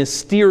is a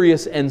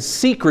mysterious and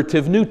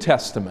secretive New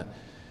Testament.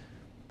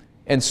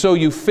 And so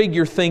you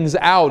figure things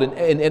out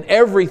and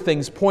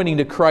everything's pointing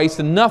to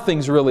Christ and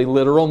nothing's really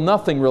literal,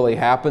 nothing really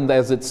happened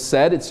as it's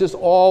said. It's just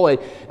all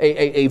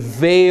a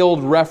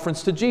veiled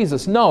reference to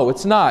Jesus. No,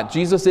 it's not.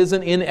 Jesus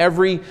isn't in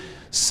every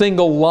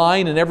single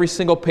line and every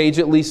single page,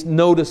 at least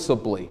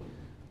noticeably.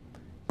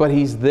 But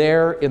He's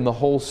there in the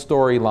whole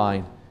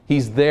storyline.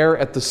 He's there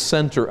at the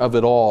center of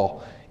it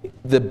all.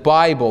 The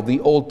Bible, the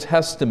Old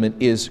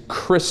Testament, is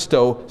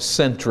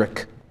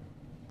Christocentric.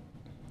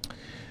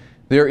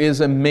 There is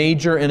a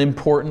major and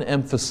important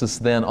emphasis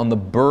then on the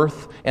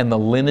birth and the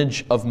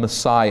lineage of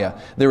Messiah.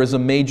 There is a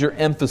major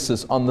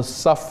emphasis on the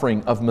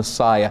suffering of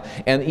Messiah,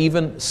 and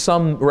even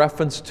some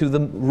reference to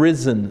the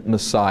risen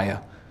Messiah.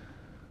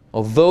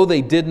 Although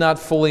they did not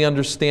fully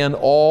understand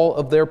all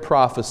of their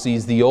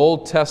prophecies, the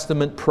Old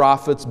Testament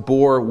prophets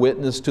bore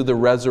witness to the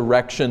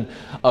resurrection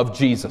of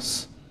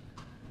Jesus.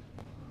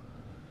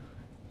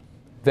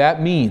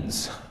 That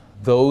means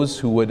those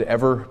who would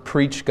ever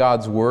preach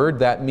God's Word,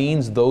 that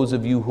means those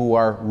of you who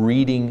are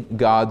reading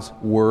God's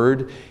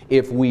Word,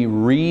 if we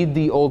read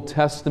the Old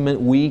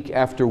Testament week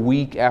after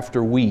week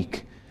after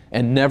week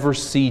and never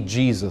see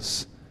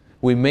Jesus,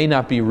 we may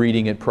not be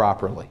reading it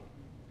properly.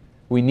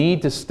 We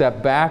need to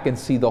step back and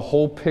see the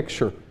whole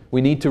picture. We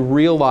need to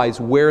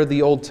realize where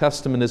the Old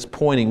Testament is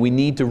pointing. We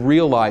need to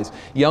realize,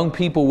 young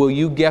people, will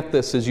you get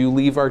this as you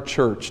leave our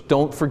church?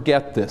 Don't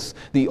forget this.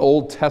 The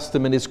Old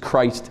Testament is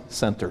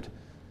Christ-centered.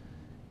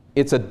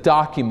 It's a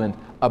document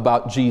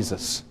about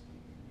Jesus.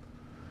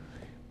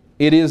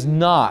 It is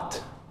not,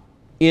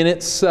 in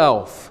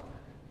itself,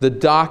 the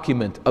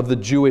document of the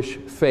Jewish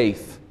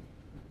faith.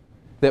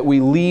 that we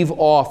leave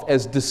off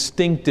as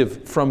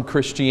distinctive from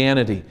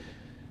Christianity.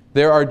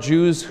 There are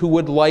Jews who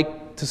would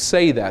like to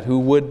say that, who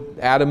would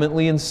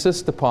adamantly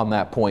insist upon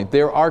that point.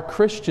 There are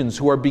Christians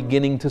who are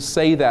beginning to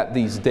say that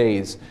these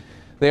days.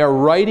 They are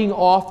writing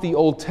off the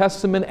Old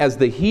Testament as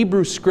the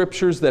Hebrew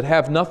Scriptures that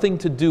have nothing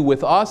to do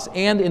with us,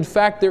 and in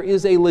fact there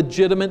is a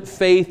legitimate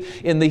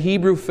faith in the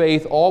Hebrew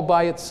faith all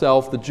by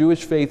itself, the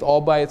Jewish faith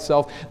all by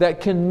itself,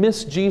 that can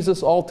miss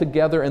Jesus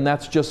altogether, and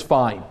that's just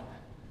fine.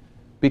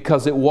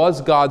 Because it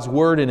was God's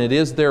Word and it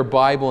is their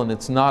Bible and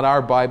it's not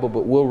our Bible,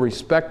 but we'll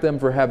respect them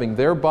for having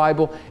their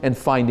Bible and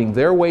finding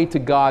their way to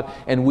God,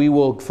 and we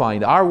will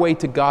find our way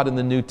to God in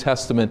the New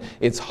Testament.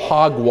 It's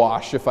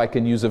hogwash, if I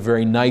can use a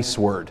very nice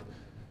word.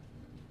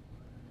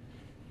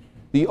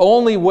 The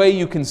only way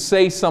you can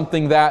say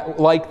something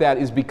like that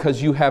is because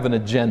you have an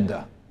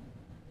agenda.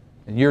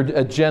 And your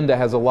agenda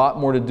has a lot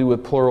more to do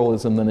with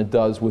pluralism than it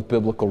does with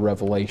biblical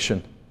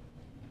revelation.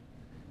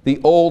 The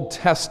Old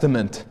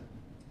Testament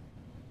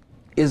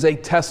is a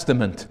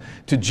testament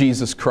to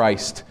Jesus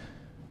Christ.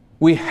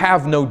 We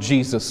have no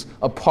Jesus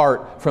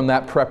apart from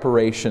that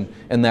preparation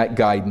and that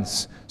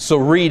guidance. So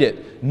read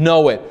it,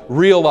 know it,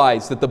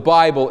 realize that the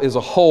Bible is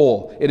a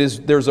whole.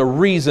 There's a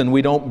reason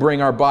we don't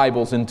bring our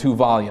Bibles in 2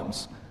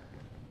 volumes.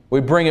 We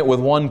bring it with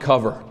one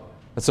cover.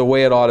 That's the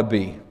way it ought to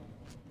be.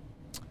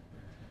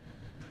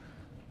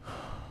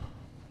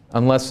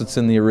 Unless it's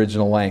in the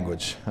original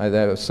language.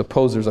 I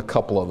suppose there's a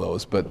couple of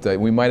those, but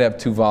we might have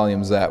 2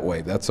 volumes that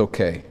way. That's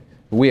okay.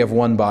 We have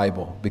one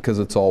Bible because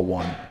it's all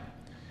one.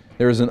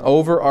 There is an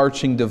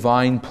overarching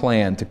divine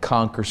plan to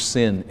conquer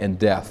sin and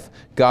death.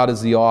 God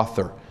is the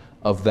author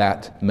of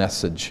that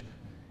message.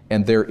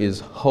 And there is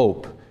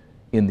hope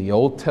in the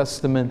Old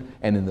Testament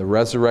and in the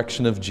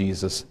resurrection of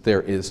Jesus.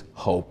 There is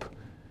hope.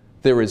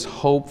 There is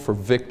hope for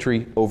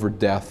victory over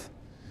death.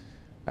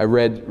 I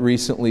read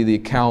recently the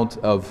account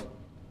of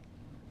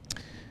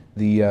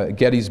the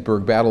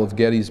Gettysburg, Battle of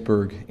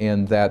Gettysburg,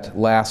 and that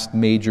last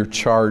major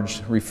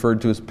charge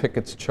referred to as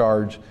Pickett's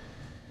Charge.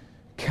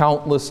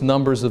 Countless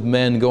numbers of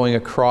men going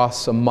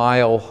across a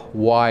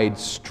mile-wide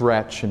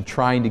stretch and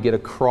trying to get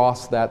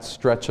across that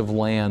stretch of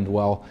land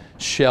while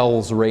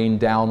shells rain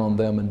down on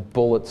them and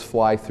bullets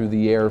fly through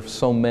the air,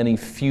 so many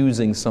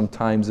fusing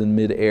sometimes in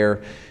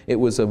midair. It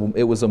was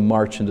a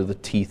march into the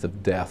teeth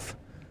of death.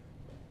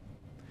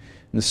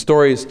 And the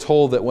story is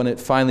told that when it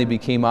finally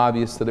became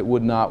obvious that it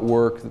would not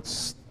work,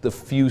 the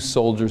few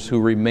soldiers who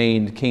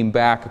remained came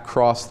back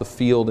across the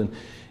field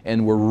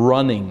and were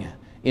running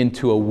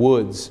into a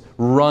woods,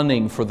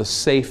 running for the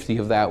safety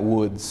of that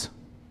woods.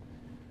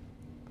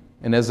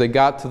 And as they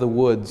got to the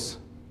woods,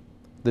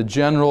 the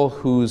general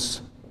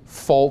whose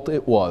fault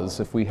it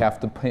was, if we have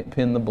to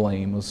pin the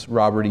blame, was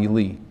Robert E.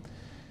 Lee.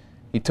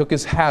 He took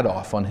his hat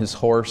off on his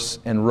horse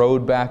and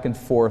rode back and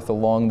forth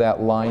along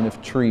that line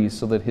of trees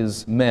so that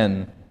his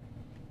men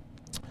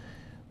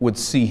would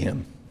see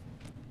him.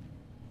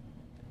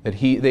 That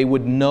they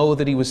would know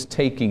that he was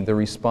taking the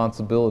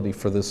responsibility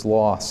for this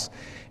loss.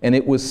 And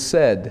it was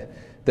said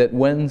that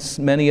when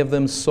many of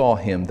them saw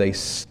him, they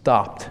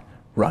stopped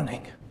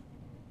running.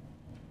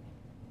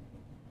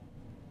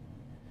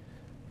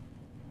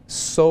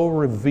 So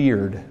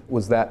revered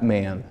was that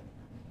man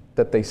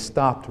that they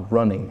stopped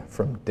running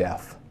from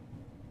death.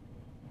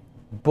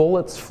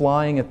 Bullets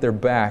flying at their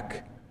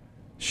back,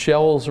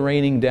 shells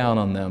raining down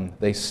on them,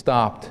 they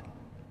stopped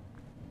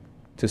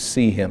to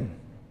see him.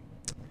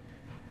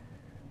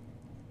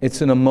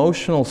 It's an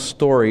emotional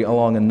story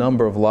along a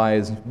number of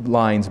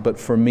lines, but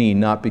for me,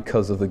 not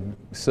because of the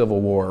Civil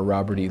War or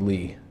Robert E.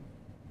 Lee.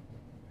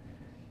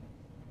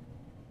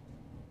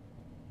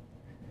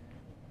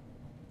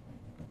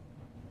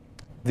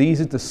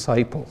 These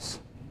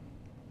disciples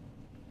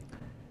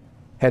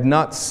had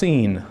not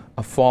seen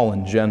a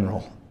fallen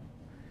general.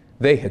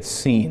 They had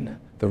seen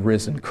the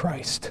risen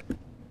Christ.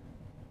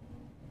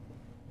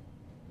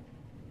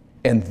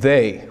 And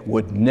they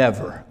would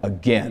never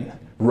again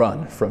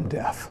run from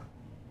death.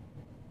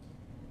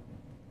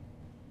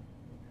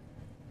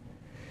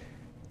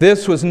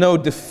 This was no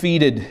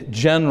defeated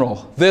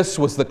general. This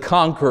was the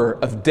conqueror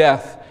of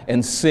death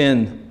and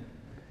sin.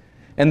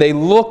 And they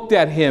looked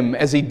at him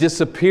as he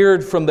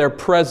disappeared from their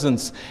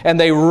presence, and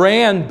they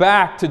ran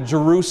back to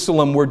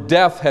Jerusalem where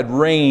death had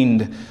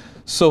reigned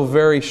so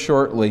very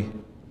shortly,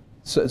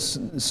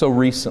 so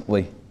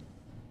recently.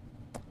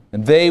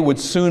 And they would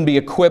soon be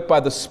equipped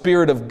by the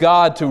Spirit of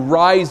God to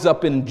rise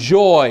up in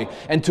joy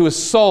and to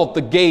assault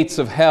the gates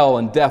of hell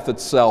and death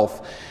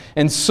itself.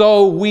 And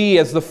so we,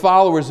 as the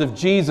followers of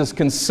Jesus,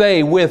 can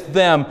say with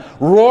them,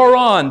 "Roar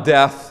on,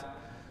 death!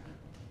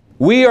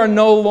 We are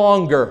no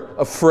longer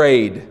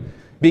afraid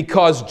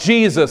because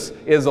Jesus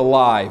is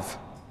alive."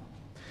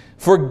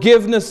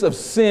 Forgiveness of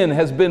sin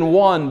has been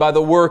won by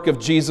the work of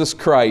Jesus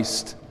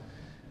Christ.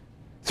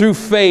 Through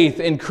faith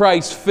in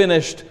Christ's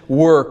finished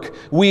work,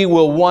 we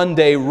will one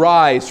day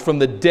rise from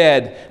the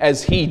dead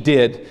as He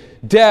did.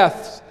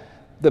 Death,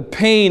 the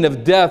pain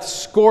of death's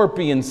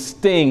scorpion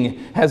sting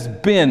has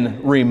been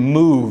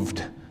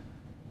removed.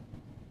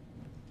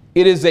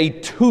 It is a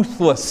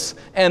toothless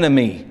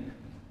enemy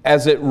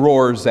as it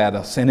roars at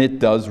us, and it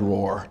does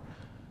roar,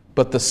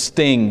 but the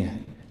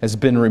sting has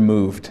been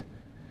removed.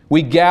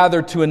 We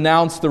gather to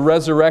announce the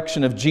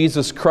resurrection of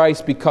Jesus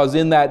Christ because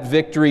in that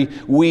victory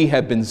we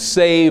have been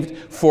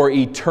saved for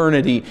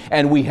eternity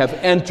and we have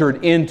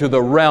entered into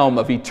the realm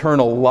of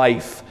eternal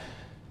life.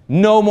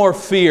 No more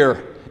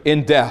fear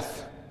in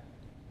death.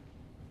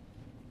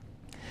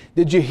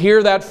 Did you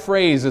hear that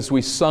phrase as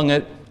we sung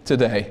it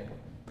today?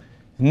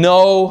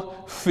 No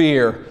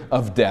fear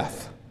of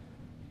death.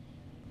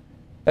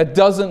 That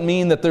doesn't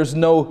mean that there's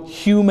no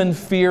human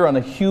fear on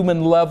a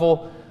human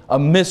level, a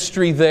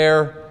mystery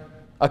there,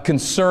 a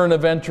concern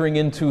of entering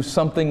into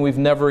something we've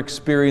never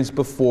experienced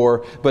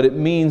before, but it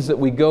means that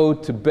we go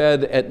to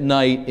bed at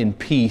night in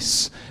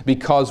peace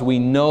because we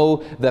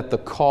know that the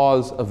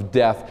cause of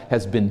death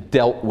has been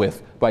dealt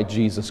with by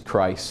Jesus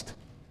Christ.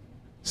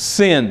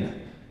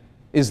 Sin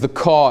is the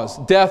cause.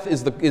 Death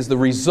is the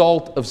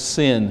result of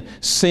sin.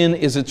 Sin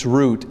is its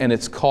root and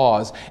its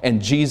cause,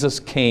 and Jesus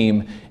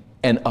came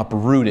and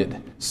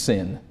uprooted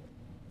sin.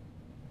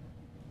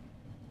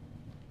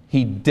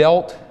 He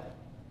dealt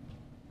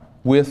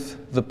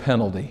with the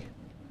penalty,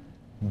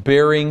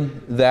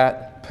 bearing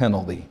that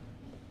penalty,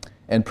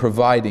 and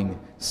providing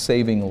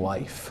saving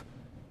life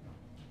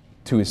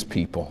to His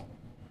people.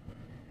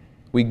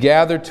 We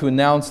gather to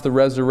announce the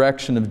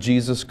resurrection of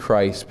Jesus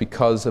Christ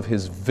because of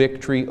His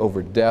victory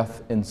over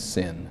death and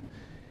sin.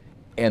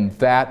 And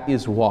that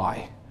is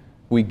why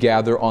we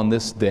gather on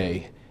this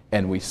day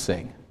and we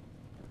sing.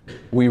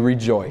 We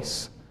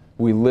rejoice.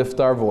 We lift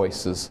our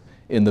voices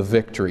in the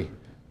victory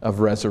of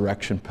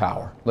resurrection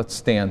power. Let's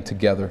stand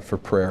together for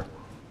prayer.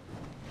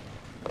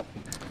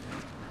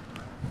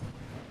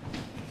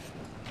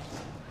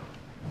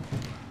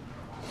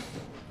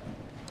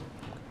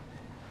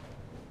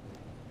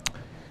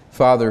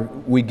 Father,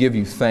 we give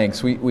You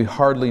thanks. We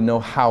hardly know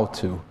how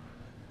to.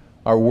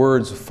 Our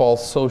words fall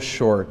so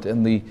short,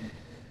 and the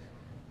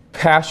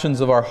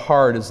passions of our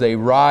heart as they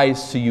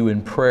rise to You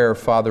in prayer,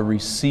 Father,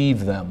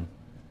 receive them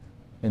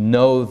and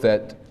know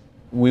that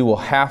we will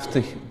have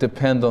to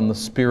depend on the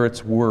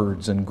Spirit's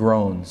words and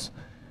groans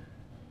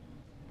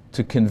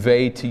to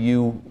convey to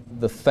You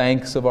the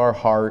thanks of our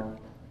heart,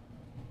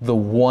 the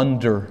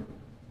wonder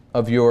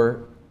of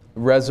Your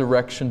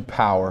resurrection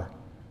power,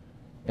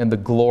 and the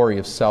glory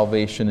of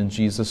salvation in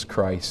Jesus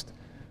Christ.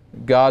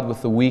 God,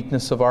 with the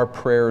weakness of our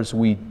prayers,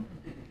 we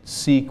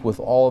seek with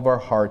all of our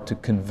heart to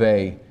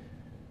convey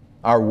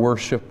our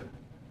worship,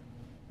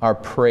 our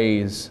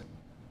praise,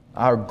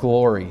 our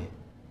glory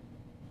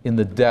in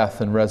the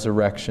death and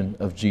resurrection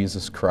of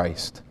Jesus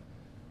Christ.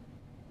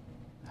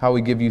 How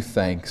we give You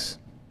thanks.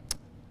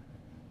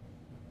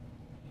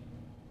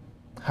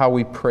 How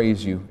we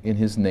praise You in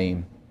His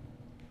name.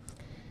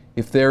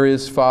 If there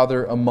is,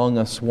 Father, among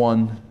us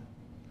one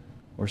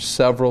or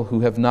several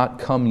who have not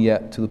come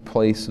yet to the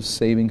place of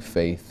saving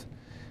faith,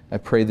 I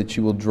pray that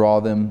You will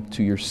draw them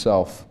to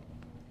Yourself.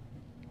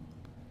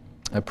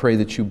 I pray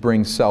that You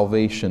bring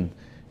salvation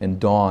and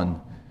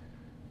dawn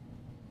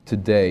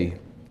today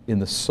in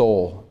the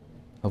soul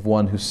of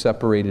one who's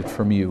separated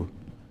from You.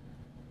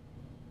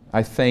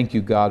 I thank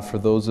You, God, for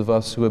those of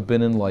us who have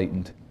been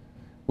enlightened.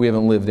 We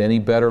haven't lived any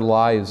better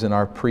lives in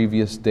our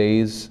previous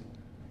days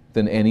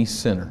than any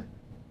sinner.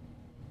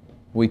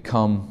 We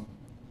come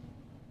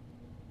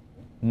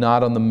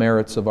not on the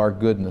merits of our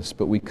goodness,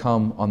 but we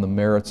come on the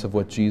merits of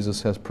what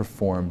Jesus has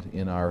performed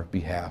in our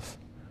behalf.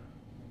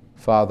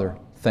 Father,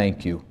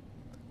 thank You.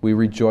 We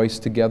rejoice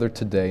together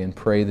today and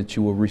pray that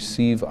You will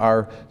receive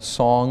our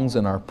songs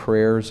and our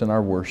prayers and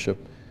our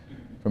worship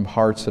from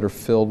hearts that are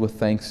filled with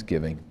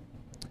thanksgiving.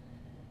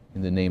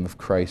 In the name of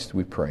Christ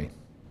we pray.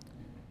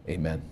 Amen.